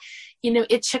it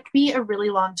took me a really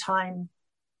long time.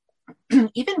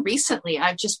 Even recently,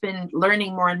 I've just been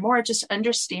learning more and more, just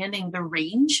understanding the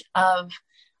range of,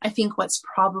 I think, what's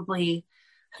probably,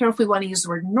 I don't know if we want to use the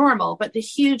word normal, but the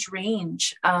huge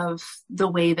range of the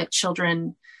way that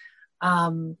children,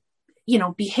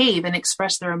 behave and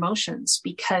express their emotions.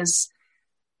 Because,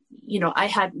 I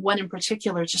had one in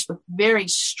particular just with very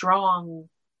strong,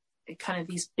 kind of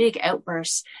these big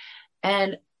outbursts.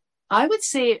 And I would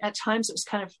say at times it was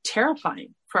kind of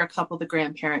terrifying for a couple of the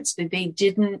grandparents. They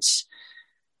didn't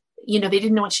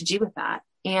know what to do with that.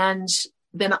 And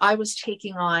then I was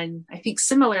taking on, I think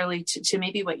similarly to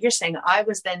maybe what you're saying, I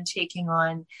was then taking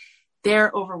on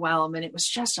their overwhelm, and it was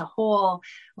just a whole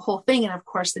thing. And of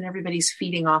course, then everybody's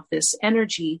feeding off this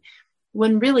energy,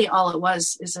 when really all it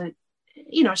was is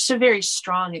it's a very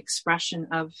strong expression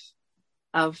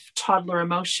of toddler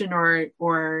emotion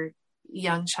or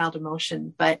young child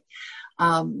emotion. But,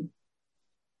 and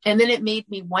then it made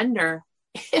me wonder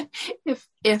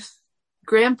if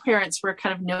grandparents were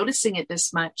kind of noticing it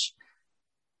this much,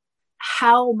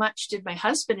 how much did my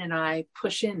husband and I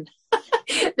push in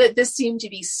that this seemed to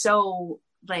be so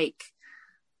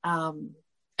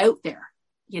out there,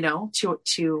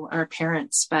 to our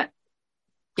parents. But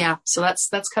yeah, so that's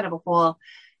kind of a whole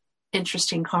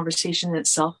interesting conversation in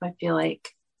itself, I feel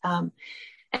like. And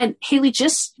Hayley,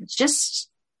 just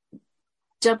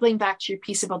doubling back to your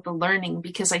piece about the learning,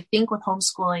 because I think with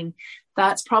homeschooling,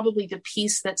 that's probably the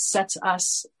piece that sets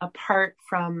us apart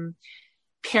from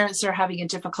parents that are having a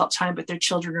difficult time, but their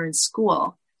children are in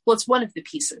school. Well, it's one of the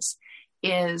pieces,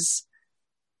 is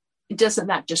doesn't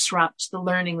that disrupt the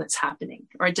learning that's happening,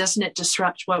 or doesn't it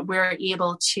disrupt what we're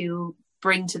able to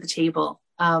bring to the table?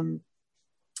 And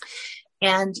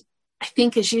I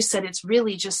think, as you said, it's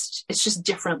just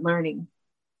different learning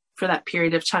for that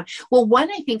period of time. Well,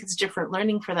 one, I think it's different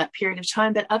learning for that period of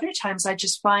time, but other times I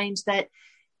just find that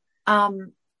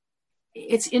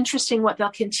it's interesting what they'll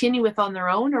continue with on their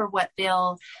own, or what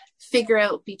they'll figure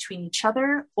out between each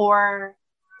other, or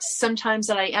sometimes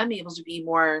that I am able to be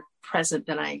more present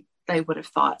than I would have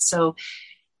thought. So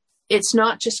it's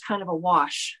not just kind of a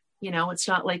wash, it's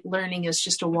not like learning is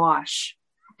just a wash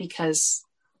because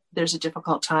there's a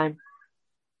difficult time.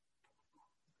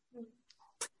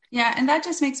 Yeah. And that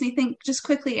just makes me think, just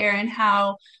quickly, Erin,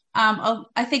 how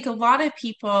I think a lot of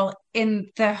people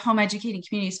in the home educating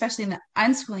community, especially in the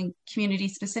unschooling community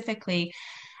specifically,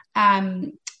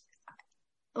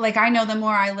 like I know the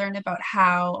more I learn about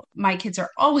how my kids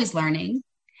are always learning,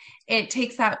 it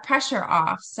takes that pressure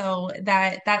off, so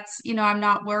that's, I'm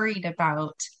not worried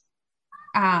about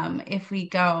if we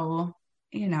go,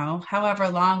 however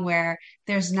long where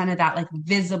there's none of that like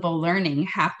visible learning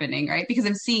happening, right? Because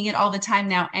I'm seeing it all the time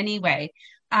now anyway.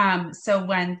 So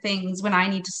when I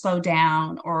need to slow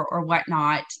down or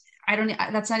whatnot,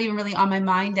 that's not even really on my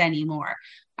mind anymore.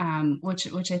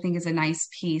 Which I think is a nice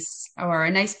piece, or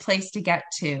a nice place to get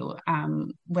to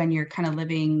when you're kind of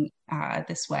living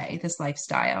this way, this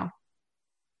lifestyle.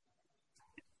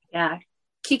 Yeah.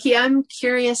 Kiki, I'm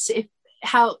curious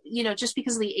how, just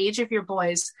because of the age of your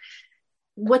boys,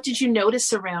 what did you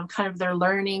notice around kind of their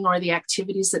learning or the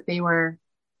activities that they were,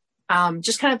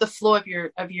 just kind of the flow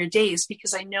of your days?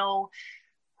 Because I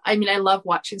love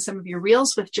watching some of your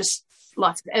reels with just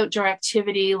lots of outdoor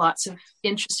activity, lots of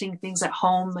interesting things at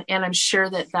home. And I'm sure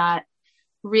that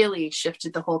really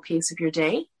shifted the whole pace of your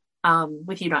day,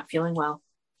 with you not feeling well.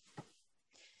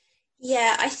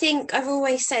 Yeah, I think I've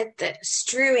always said that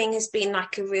strewing has been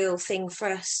like a real thing for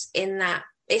us, in that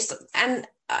and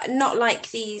not like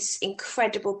these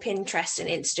incredible Pinterest and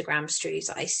Instagram strews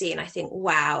that I see and I think,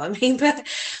 wow, but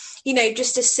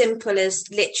just as simple as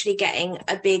literally getting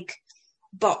a big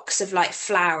box of like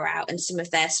flour out and some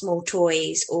of their small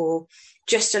toys, or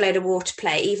just a load of water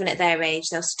play. Even at their age,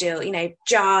 they'll still,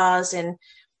 jars and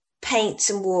paints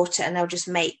and water, and they'll just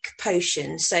make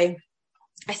potions. So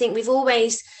I think we've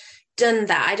always done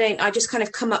that. I just kind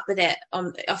of come up with it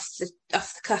off the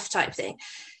cuff type thing.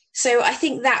 So I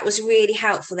think that was really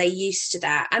helpful. They're used to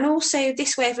that. And also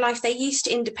this way of life, they're used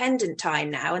to independent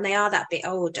time now, and they are that bit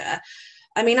older.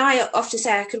 I often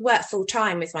say I could work full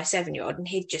time with my 7-year-old and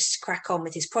he'd just crack on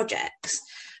with his projects.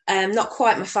 Not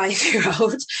quite my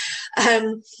 5-year-old.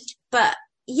 But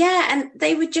yeah, and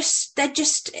they're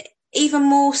just even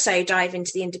more so dive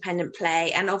into the independent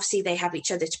play. And obviously they have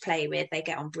each other to play with. They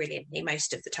get on brilliantly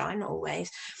most of the time, not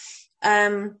always.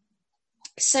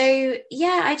 So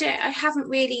yeah,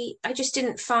 I just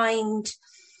didn't find,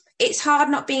 it's hard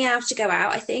not being able to go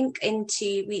out, I think,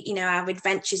 into, our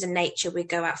adventures in nature. We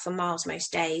go out for miles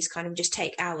most days, kind of just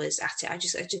take hours at it. I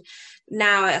just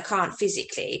now I can't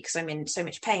physically because I'm in so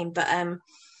much pain. But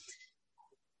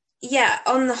yeah,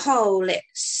 on the whole,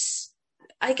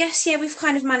 I guess, we've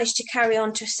kind of managed to carry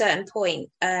on to a certain point.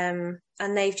 And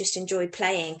they've just enjoyed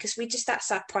playing, because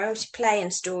that's our priority, play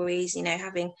and stories,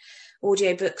 having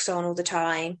audio books on all the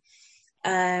time.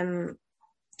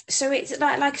 So it's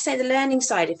like I say, the learning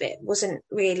side of it wasn't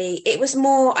really, it was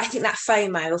more, I think, that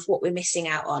FOMO of what we're missing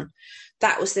out on.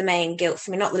 That was the main guilt for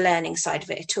me, not the learning side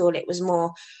of it at all. It was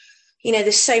more,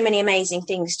 there's so many amazing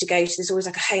things to go to. There's always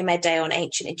like a home ed day on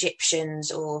ancient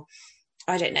Egyptians, or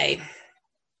I don't know,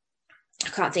 I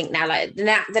can't think now, like the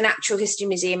Natural History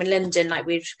Museum in London, like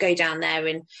we'd go down there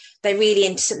and they're really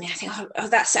into something. I think,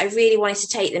 I really wanted to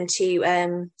take them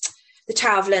to the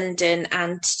Tower of London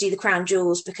and to do the Crown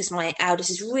Jewels, because my eldest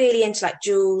is really into like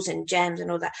jewels and gems and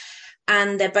all that.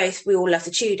 And we all love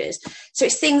the Tudors. So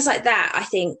it's things like that, I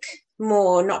think,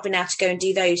 more not being able to go and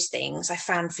do those things I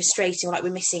found frustrating, like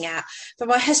we're missing out. But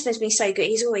my husband's been so good.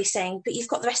 He's always saying, but you've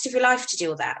got the rest of your life to do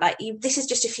all that. Like this is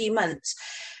just a few months.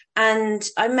 And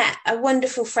I met a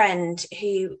wonderful friend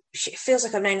who feels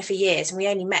like I've known her for years, and we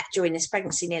only met during this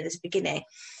pregnancy near the beginning.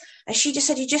 And she just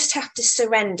said, you just have to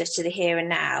surrender to the here and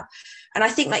now. And I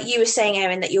think, like you were saying,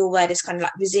 Erin, that your word is kind of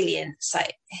like resilience,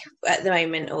 like at the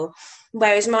moment, or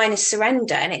whereas mine is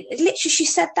surrender. And it literally, she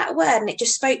said that word and it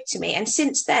just spoke to me. And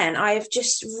since then, I have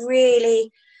just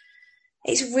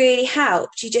it's really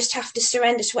helped. You just have to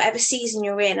surrender to whatever season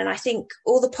you're in. And I think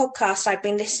all the podcasts I've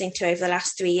been listening to over the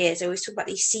last 3 years, I always talk about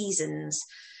these seasons,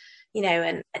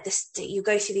 and you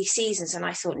go through these seasons. And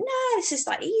I thought, no, this is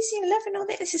like easy and loving all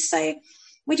this. This is so,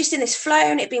 we're just in this flow,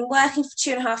 and it'd been working for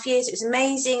 2.5 years. It was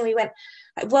amazing. We went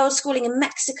world schooling in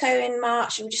Mexico in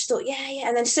March, and we just thought, yeah.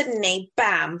 And then suddenly,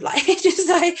 bam, like it just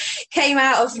like came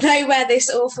out of nowhere, this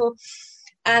awful.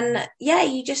 And yeah,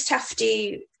 you just have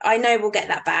to, I know we'll get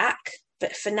that back,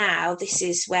 but for now, this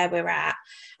is where we're at.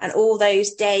 And all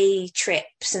those day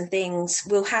trips and things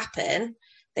will happen.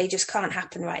 They just can't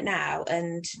happen right now.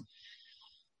 And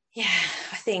yeah,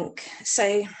 I think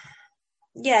so.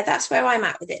 Yeah, that's where I'm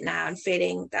at with it now, and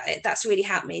feeling that that's really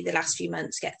helped me the last few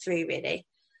months get through, really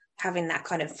having that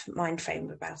kind of mind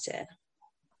frame about it.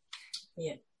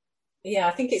 Yeah,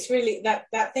 I think it's really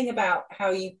that thing about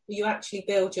how you actually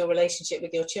build your relationship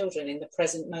with your children in the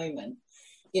present moment,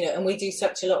 you know, and we do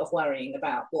such a lot of worrying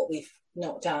about what we've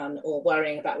not done or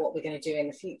worrying about what we're going to do in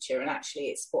the future, and actually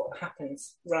it's what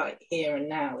happens right here and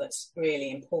now that's really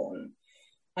important.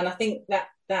 And I think that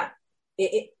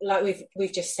it like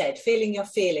we've just said, feeling your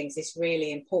feelings is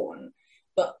really important,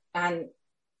 but and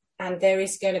there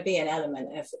is going to be an element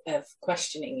of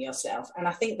questioning yourself. And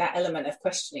I think that element of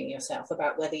questioning yourself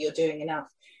about whether you're doing enough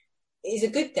is a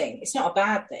good thing. It's not a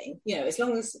bad thing, you know, as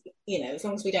long as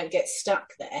we don't get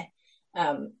stuck there,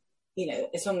 you know,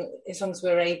 as long as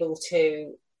we're able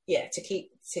to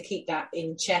keep that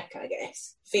in check, I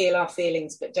guess, feel our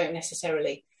feelings, but don't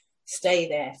necessarily stay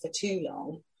there for too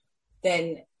long,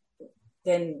 then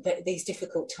these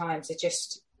difficult times are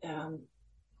just,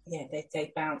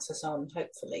 they bounce us on,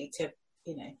 hopefully, to,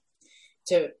 you know,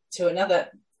 to another,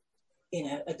 you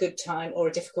know, a good time or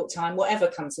a difficult time, whatever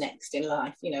comes next in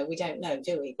life. You know, we don't know,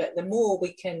 do we? But the more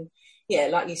we can,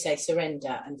 like you say,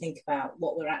 surrender and think about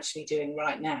what we're actually doing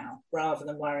right now, rather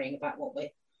than worrying about what we're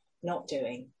not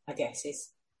doing, I guess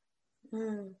is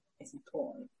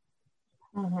important.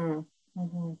 Mm-hmm.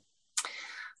 Mm-hmm.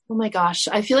 Oh my gosh,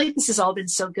 I feel like this has all been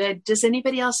so good. Does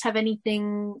anybody else have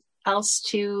anything else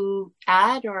to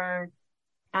add or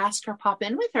ask or pop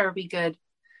in with, or are we good?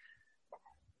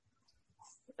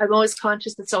 I'm always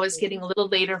conscious it's always getting a little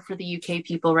later for the UK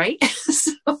people, right?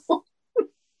 So,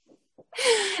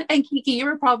 and Kiki, you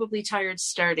were probably tired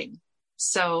starting.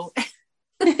 So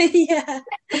yeah.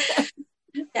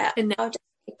 And I'll just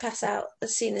pass out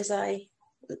as soon as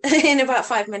in about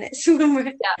 5 minutes.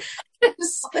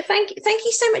 But thank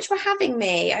you so much for having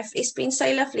me. It's been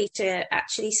so lovely to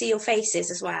actually see your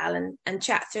faces as well and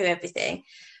chat through everything.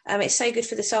 It's so good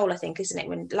for the soul, I think, isn't it,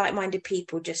 when like-minded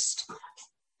people just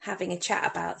having a chat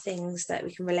about things that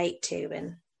we can relate to,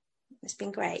 and it's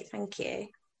been great. Thank you.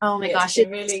 Oh my gosh, it's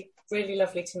been really, really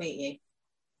lovely to meet you.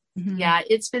 Mm-hmm. Yeah,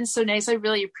 it's been so nice. I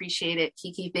really appreciate it,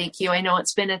 Kiki. Thank you. I know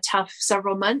it's been a tough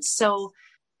several months, so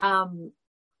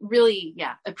really,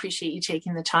 appreciate you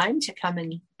taking the time to come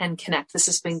and connect. This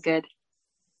has been good.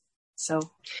 So,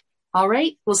 all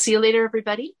right. We'll see you later,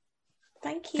 everybody.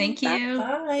 Thank you. Thank you.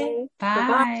 Bye. Bye.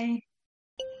 Bye.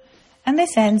 And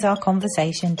this ends our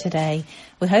conversation today.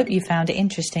 We hope you found it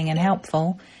interesting and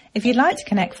helpful. If you'd like to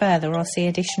connect further or see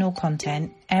additional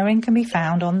content, Erin can be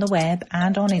found on the web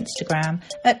and on Instagram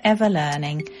at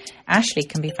Everlearning. Ashley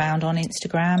can be found on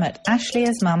Instagram at Ashley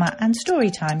as Mama and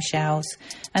Storytime Shells.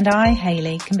 And I,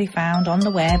 Hayley, can be found on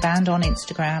the web and on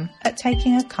Instagram at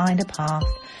Taking a Kinder Path.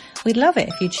 We'd love it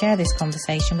if you'd share this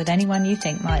conversation with anyone you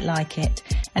think might like it.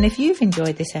 And if you've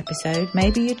enjoyed this episode,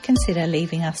 maybe you'd consider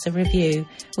leaving us a review.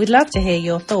 We'd love to hear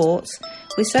your thoughts.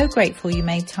 We're so grateful you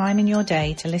made time in your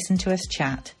day to listen to us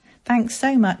chat. Thanks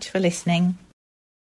so much for listening.